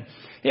anything.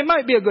 It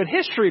might be a good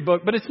history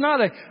book, but it's not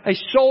a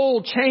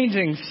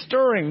soul-changing,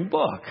 stirring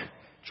book.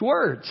 It's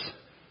words.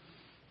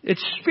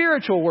 It's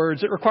spiritual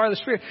words that require the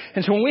Spirit.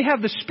 And so when we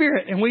have the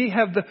Spirit and we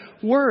have the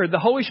Word, the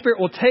Holy Spirit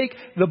will take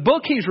the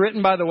book He's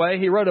written, by the way.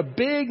 He wrote a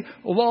big,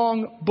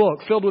 long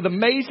book filled with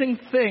amazing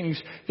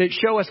things that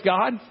show us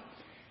God.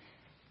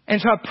 And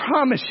so I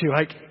promise you,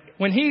 like,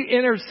 when He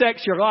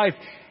intersects your life,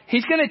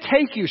 He's going to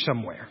take you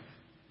somewhere.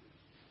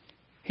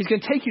 He's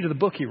going to take you to the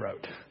book He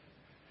wrote.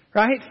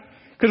 Right?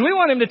 Because we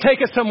want Him to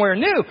take us somewhere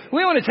new.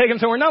 We want to take Him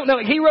somewhere new. No,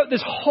 He wrote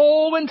this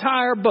whole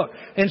entire book,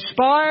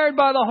 inspired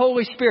by the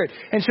Holy Spirit.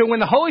 And so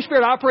when the Holy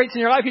Spirit operates in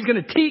your life, He's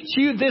going to teach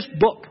you this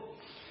book.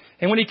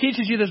 And when He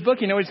teaches you this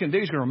book, you know what He's going to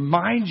do? He's going to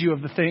remind you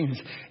of the things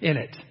in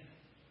it.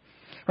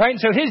 Right? And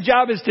so His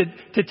job is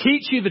to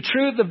teach you the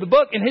truth of the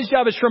book, and His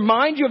job is to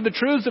remind you of the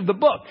truths of the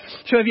book.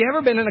 So have you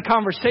ever been in a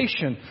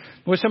conversation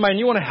with somebody and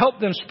you want to help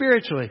them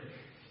spiritually,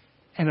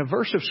 and a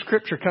verse of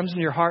Scripture comes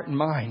into your heart and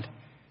mind?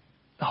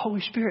 The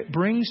Holy Spirit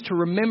brings to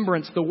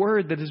remembrance the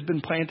word that has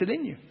been planted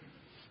in you.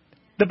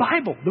 The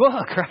Bible, the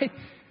book, right?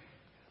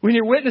 When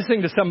you're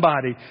witnessing to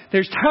somebody,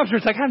 there's times where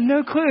it's like, I have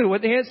no clue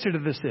what the answer to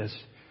this is.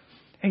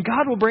 And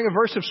God will bring a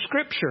verse of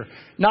Scripture,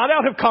 not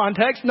out of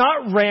context,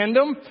 not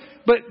random,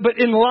 but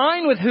in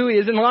line with who He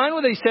is, in line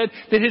with what He said,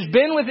 that has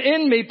been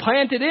within me,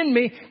 planted in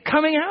me,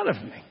 coming out of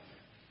me.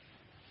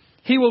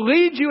 He will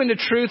lead you into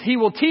truth. He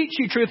will teach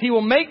you truth. He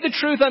will make the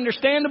truth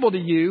understandable to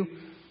you.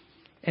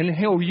 And then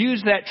He'll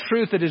use that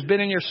truth that has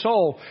been in your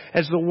soul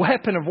as the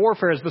weapon of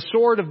warfare, as the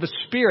sword of the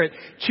Spirit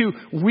to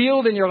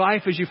wield in your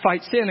life as you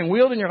fight sin, and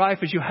wield in your life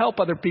as you help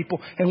other people,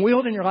 and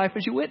wield in your life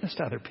as you witness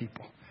to other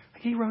people.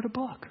 He wrote a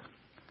book.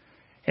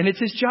 And it's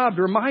His job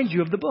to remind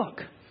you of the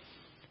book.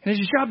 And it's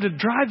His job to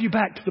drive you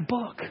back to the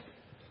book.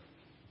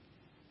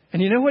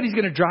 And you know what He's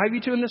going to drive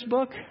you to in this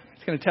book?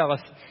 He's going to tell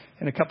us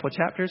in a couple of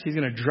chapters. He's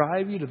going to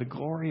drive you to the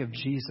glory of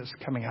Jesus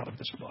coming out of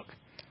this book.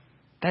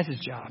 That's His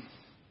job.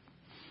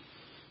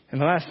 And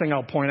the last thing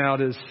I'll point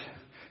out is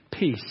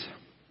peace.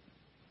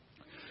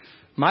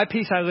 My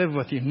peace I live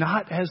with you,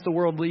 not as the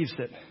world leaves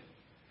it.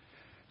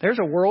 There's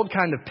a world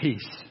kind of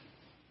peace.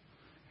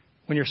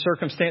 When your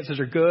circumstances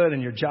are good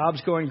and your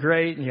job's going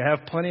great and you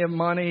have plenty of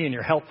money and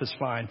your health is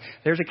fine.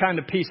 There's a kind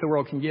of peace the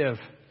world can give.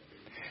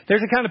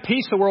 There's a kind of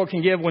peace the world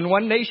can give when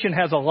one nation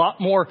has a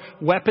lot more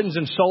weapons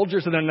and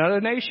soldiers than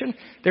another nation.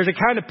 There's a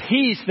kind of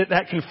peace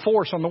that can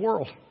force on the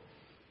world.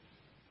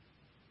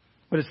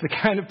 But it's the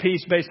kind of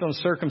peace based on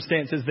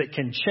circumstances that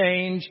can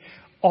change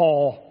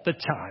all the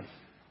time.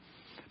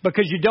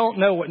 Because you don't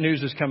know what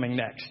news is coming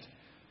next.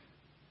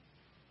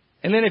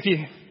 And then if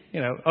you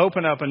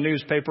open up a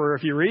newspaper, or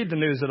if you read the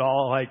news at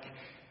all, like,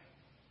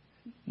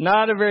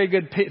 not a very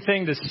good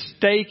thing to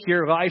stake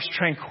your life's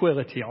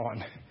tranquility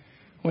on.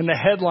 When the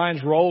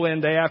headlines roll in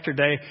day after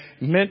day,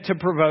 meant to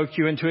provoke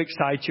you and to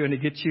excite you and to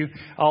get you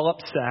all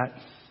upset.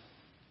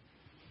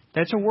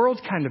 That's a world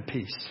kind of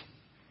peace.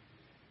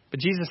 But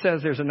Jesus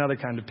says there's another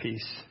kind of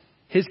peace.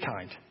 His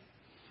kind.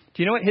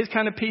 Do you know what his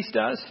kind of peace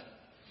does?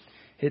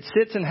 It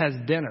sits and has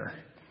dinner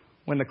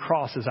when the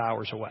cross is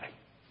hours away.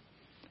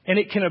 And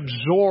it can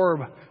absorb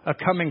a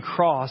coming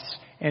cross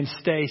and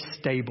stay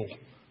stable.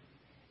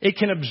 It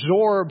can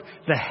absorb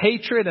the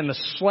hatred and the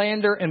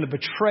slander and the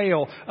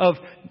betrayal of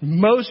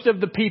most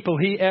of the people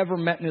he ever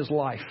met in his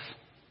life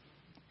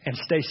and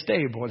stay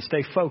stable and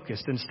stay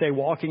focused and stay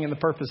walking in the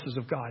purposes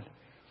of God.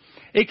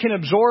 It can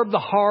absorb the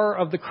horror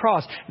of the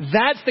cross.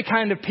 That's the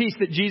kind of peace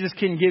that Jesus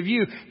can give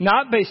you,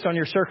 not based on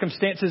your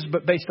circumstances,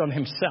 but based on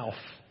himself.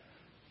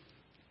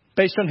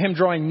 Based on him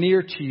drawing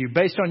near to you,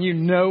 based on you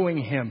knowing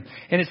him.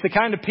 And it's the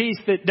kind of peace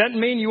that doesn't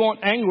mean you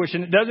won't anguish,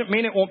 and it doesn't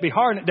mean it won't be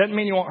hard, and it doesn't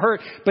mean you won't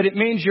hurt, but it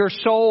means your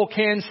soul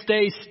can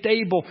stay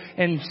stable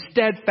and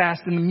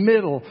steadfast in the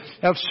middle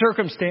of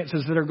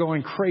circumstances that are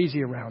going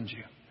crazy around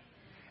you.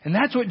 And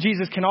that's what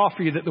Jesus can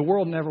offer you that the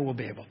world never will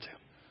be able to.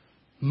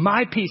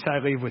 My peace I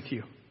leave with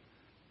you.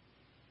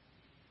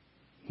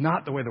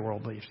 Not the way the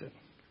world leaves it.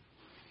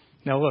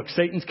 Now look,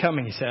 Satan's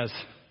coming, he says.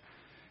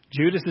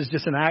 Judas is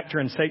just an actor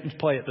in Satan's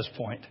play at this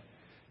point.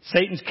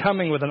 Satan's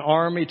coming with an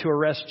army to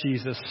arrest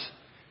Jesus.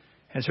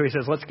 And so he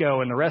says, let's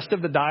go. And the rest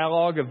of the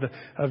dialogue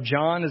of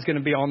John is going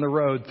to be on the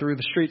road through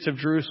the streets of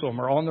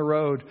Jerusalem or on the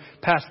road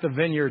past the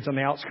vineyards on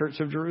the outskirts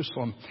of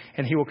Jerusalem.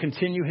 And he will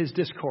continue his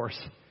discourse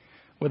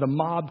with a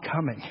mob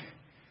coming.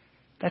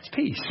 That's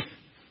peace.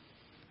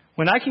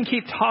 When I can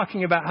keep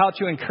talking about how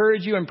to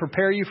encourage you and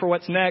prepare you for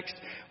what's next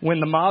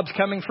when the mob's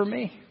coming for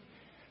me,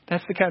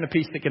 that's the kind of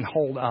peace that can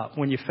hold up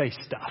when you face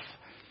stuff.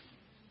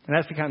 And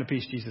that's the kind of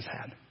peace Jesus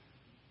had.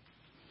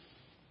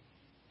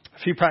 A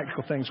few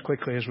practical things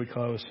quickly as we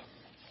close.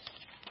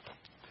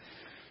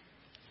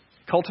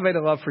 Cultivate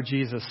a love for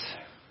Jesus.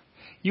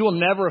 You will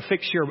never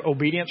fix your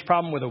obedience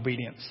problem with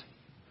obedience.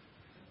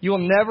 You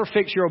will never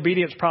fix your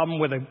obedience problem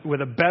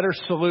with a better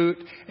salute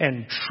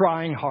and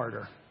trying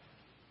harder.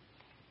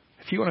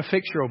 If you want to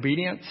fix your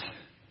obedience,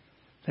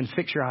 then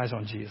fix your eyes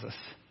on Jesus.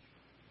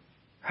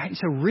 Right? And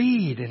so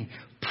read and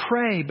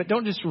pray, but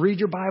don't just read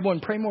your Bible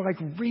and pray more.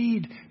 Like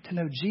read to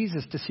know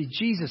Jesus, to see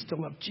Jesus, to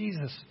love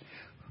Jesus.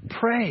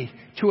 Pray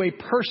to a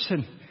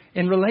person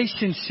in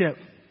relationship,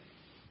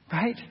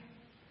 right?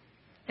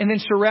 And then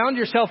surround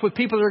yourself with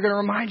people that are going to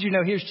remind you,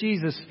 no, here's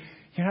Jesus.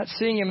 You're not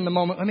seeing him in the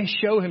moment. Let me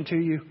show him to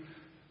you.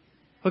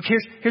 Look,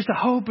 here's the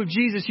hope of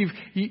Jesus.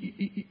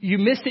 You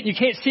missed it. You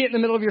can't see it in the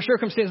middle of your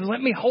circumstances.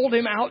 Let me hold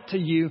him out to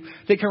you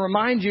that can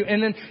remind you.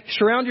 And then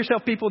surround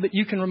yourself with people that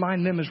you can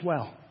remind them as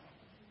well.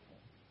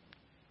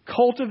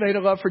 Cultivate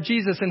a love for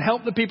Jesus and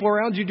help the people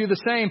around you do the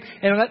same.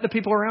 And let the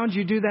people around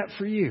you do that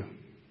for you.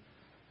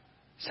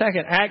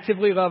 Second,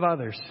 actively love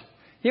others.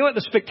 You know what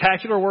the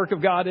spectacular work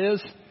of God is?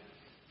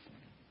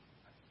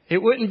 It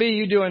wouldn't be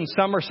you doing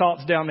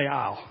somersaults down the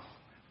aisle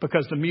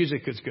because the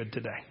music is good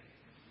today.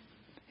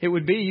 It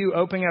would be you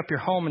opening up your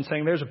home and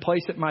saying, there's a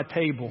place at my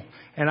table,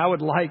 and I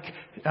would like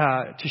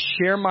to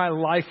share my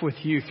life with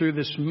you through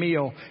this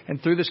meal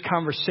and through this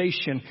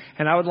conversation.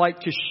 And I would like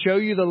to show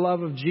you the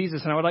love of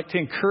Jesus, and I would like to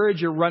encourage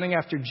your running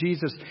after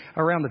Jesus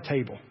around the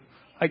table.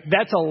 Like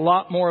that's a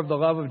lot more of the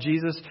love of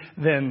Jesus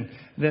than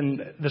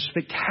the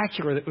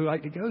spectacular that we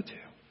like to go to.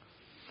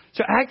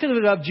 So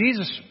actively love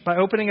Jesus by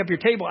opening up your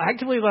table.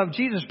 Actively love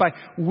Jesus by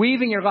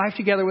weaving your life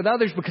together with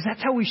others, because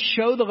that's how we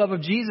show the love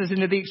of Jesus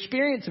into the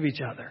experience of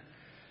each other.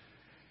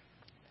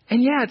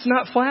 And yeah, it's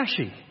not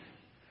flashy.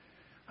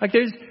 Like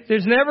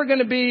there's never going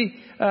to be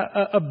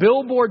a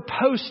billboard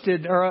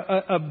posted or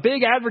a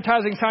big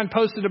advertising sign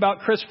posted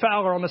about Chris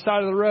Fowler on the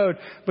side of the road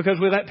because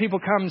we let people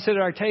come and sit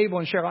at our table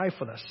and share life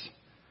with us.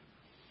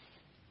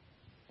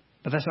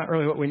 But that's not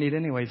really what we need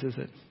anyways, is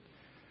it?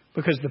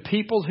 Because the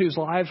people whose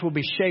lives will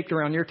be shaped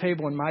around your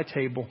table and my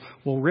table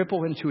will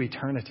ripple into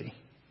eternity.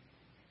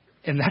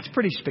 And that's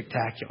pretty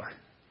spectacular.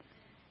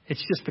 It's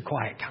just the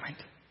quiet kind.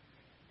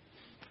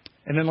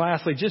 And then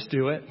lastly, just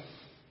do it.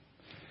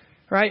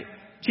 Right?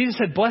 Jesus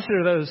said, blessed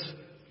are those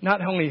not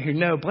only who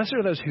know, blessed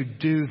are those who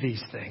do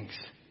these things.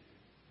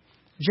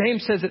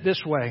 James says it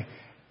this way.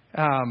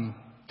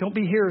 Don't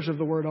be hearers of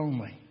the word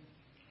only.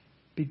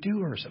 Be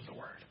doers of the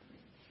word.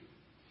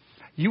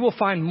 You will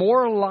find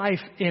more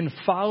life in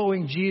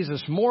following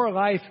Jesus, more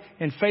life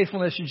in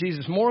faithfulness to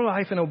Jesus, more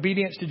life in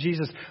obedience to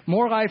Jesus,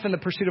 more life in the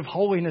pursuit of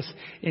holiness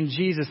in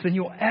Jesus than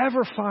you'll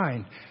ever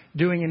find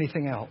doing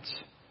anything else.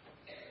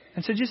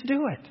 And so just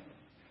do it.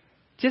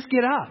 Just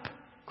get up.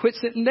 Quit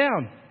sitting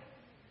down.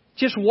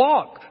 Just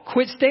walk.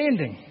 Quit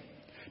standing.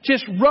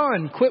 Just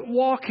run. Quit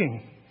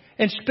walking.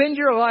 And spend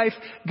your life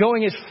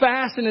going as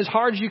fast and as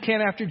hard as you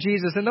can after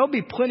Jesus. And there'll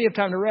be plenty of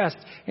time to rest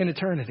in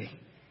eternity.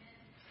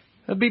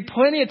 There'll be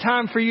plenty of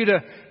time for you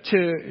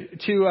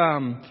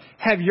to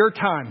have your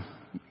time.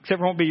 Except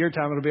it won't be your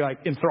time. It'll be like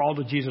enthralled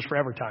with Jesus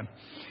forever time.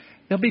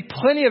 There'll be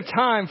plenty of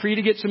time for you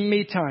to get some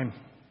me time.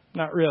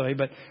 Not really,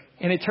 but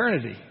in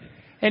eternity.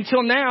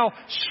 Until now,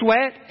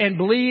 sweat and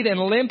bleed and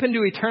limp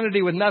into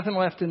eternity with nothing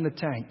left in the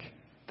tank.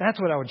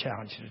 That's what I would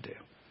challenge you to do.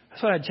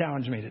 That's what I'd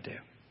challenge me to do.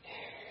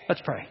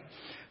 Let's pray.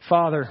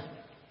 Father,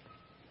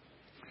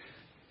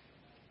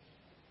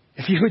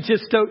 if you would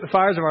just stoke the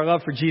fires of our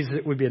love for Jesus,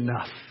 it would be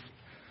enough.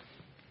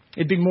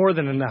 It'd be more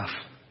than enough.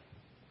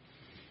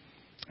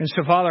 And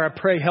so, Father, I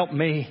pray, help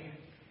me.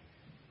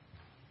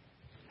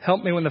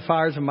 Help me when the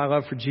fires of my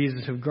love for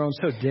Jesus have grown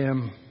so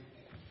dim.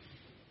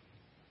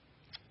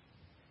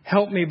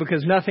 Help me,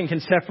 because nothing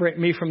can separate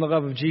me from the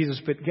love of Jesus.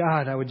 But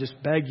God, I would just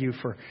beg you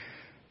for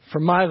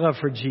my love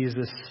for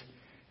Jesus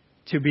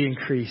to be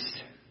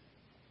increased.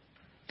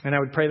 And I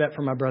would pray that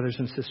for my brothers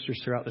and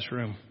sisters throughout this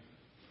room.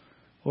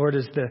 Lord,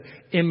 as the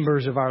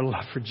embers of our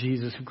love for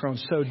Jesus have grown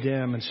so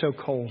dim and so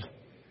cold,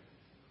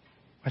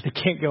 but they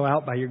can't go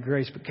out by your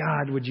grace. But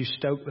God, would you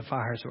stoke the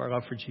fires of our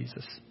love for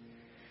Jesus?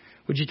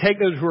 Would you take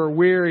those who are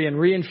weary and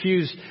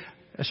reinfuse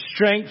a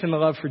strength in the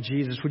love for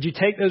Jesus? Would you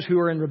take those who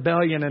are in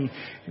rebellion and,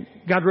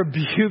 God,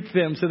 rebuke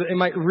them so that they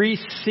might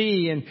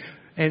re-see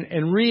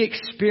and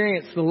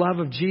re-experience the love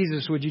of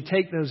Jesus? Would you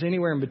take those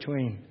anywhere in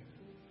between?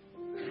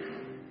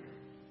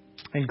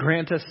 And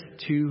grant us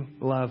to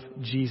love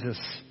Jesus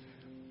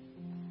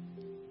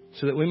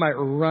so that we might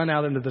run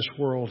out into this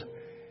world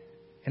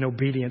in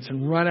obedience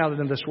and run out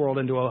into this world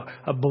into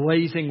a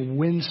blazing,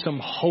 winsome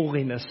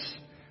holiness.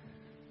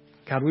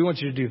 God, we want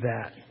you to do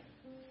that.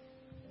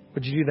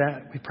 Would you do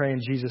that? We pray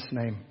in Jesus'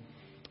 name.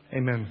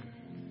 Amen.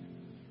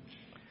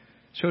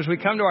 So as we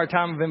come to our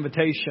time of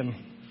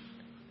invitation,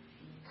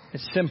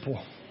 it's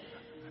simple.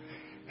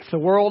 If the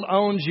world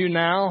owns you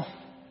now,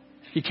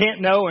 you can't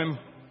know him,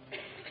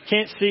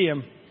 can't see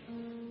him,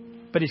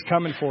 but he's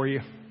coming for you.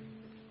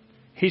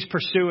 He's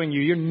pursuing you.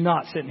 You're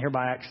not sitting here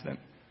by accident.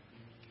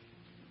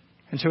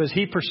 And so as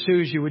he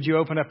pursues you, would you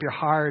open up your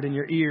heart and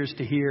your ears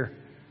to hear?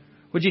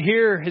 Would you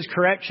hear his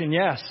correction?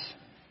 Yes.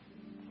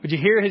 Would you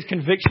hear his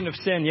conviction of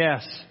sin?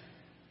 Yes.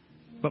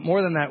 But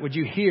more than that, would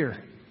you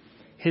hear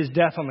his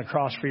death on the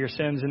cross for your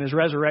sins and his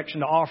resurrection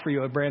to offer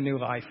you a brand new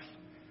life?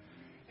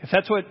 If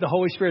that's what the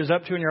Holy Spirit is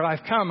up to in your life,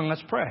 come and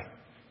let's pray.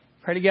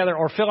 Pray together,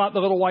 or fill out the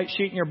little white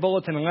sheet in your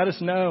bulletin and let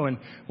us know, and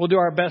we'll do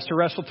our best to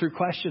wrestle through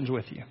questions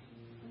with you.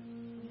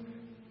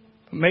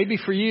 But maybe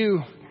for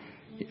you,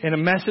 in a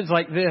message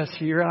like this,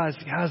 you realize,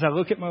 guys, I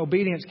look at my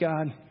obedience,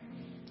 God,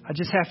 I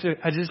just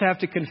have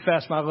to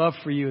confess my love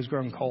for you has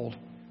grown cold.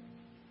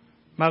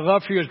 My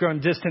love for you has grown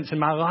distant, and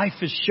my life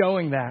is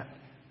showing that.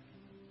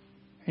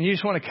 And you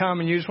just want to come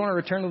and you just want to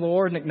return to the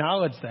Lord and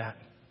acknowledge that.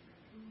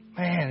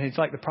 Man, it's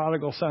like the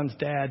prodigal son's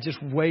dad, just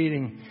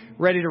waiting,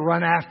 ready to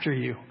run after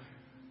you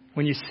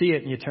when you see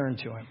it and you turn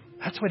to him.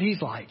 That's what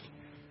he's like.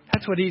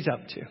 That's what he's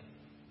up to.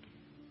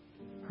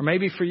 Or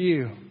maybe for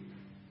you,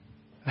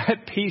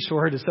 that peace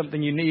word is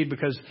something you need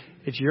because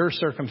it's your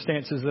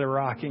circumstances that are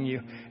rocking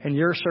you and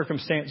your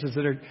circumstances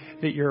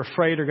that you're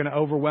afraid are going to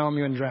overwhelm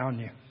you and drown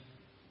you.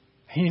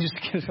 And you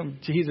just give them,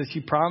 Jesus,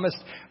 you promised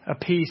a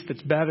peace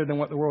that's better than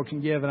what the world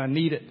can give, and I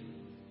need it.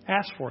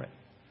 Ask for it.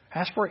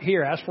 Ask for it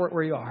here. Ask for it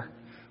where you are.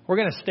 We're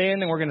going to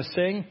stand and we're going to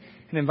sing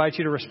and invite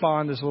you to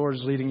respond as the Lord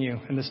is leading you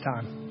in this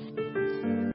time.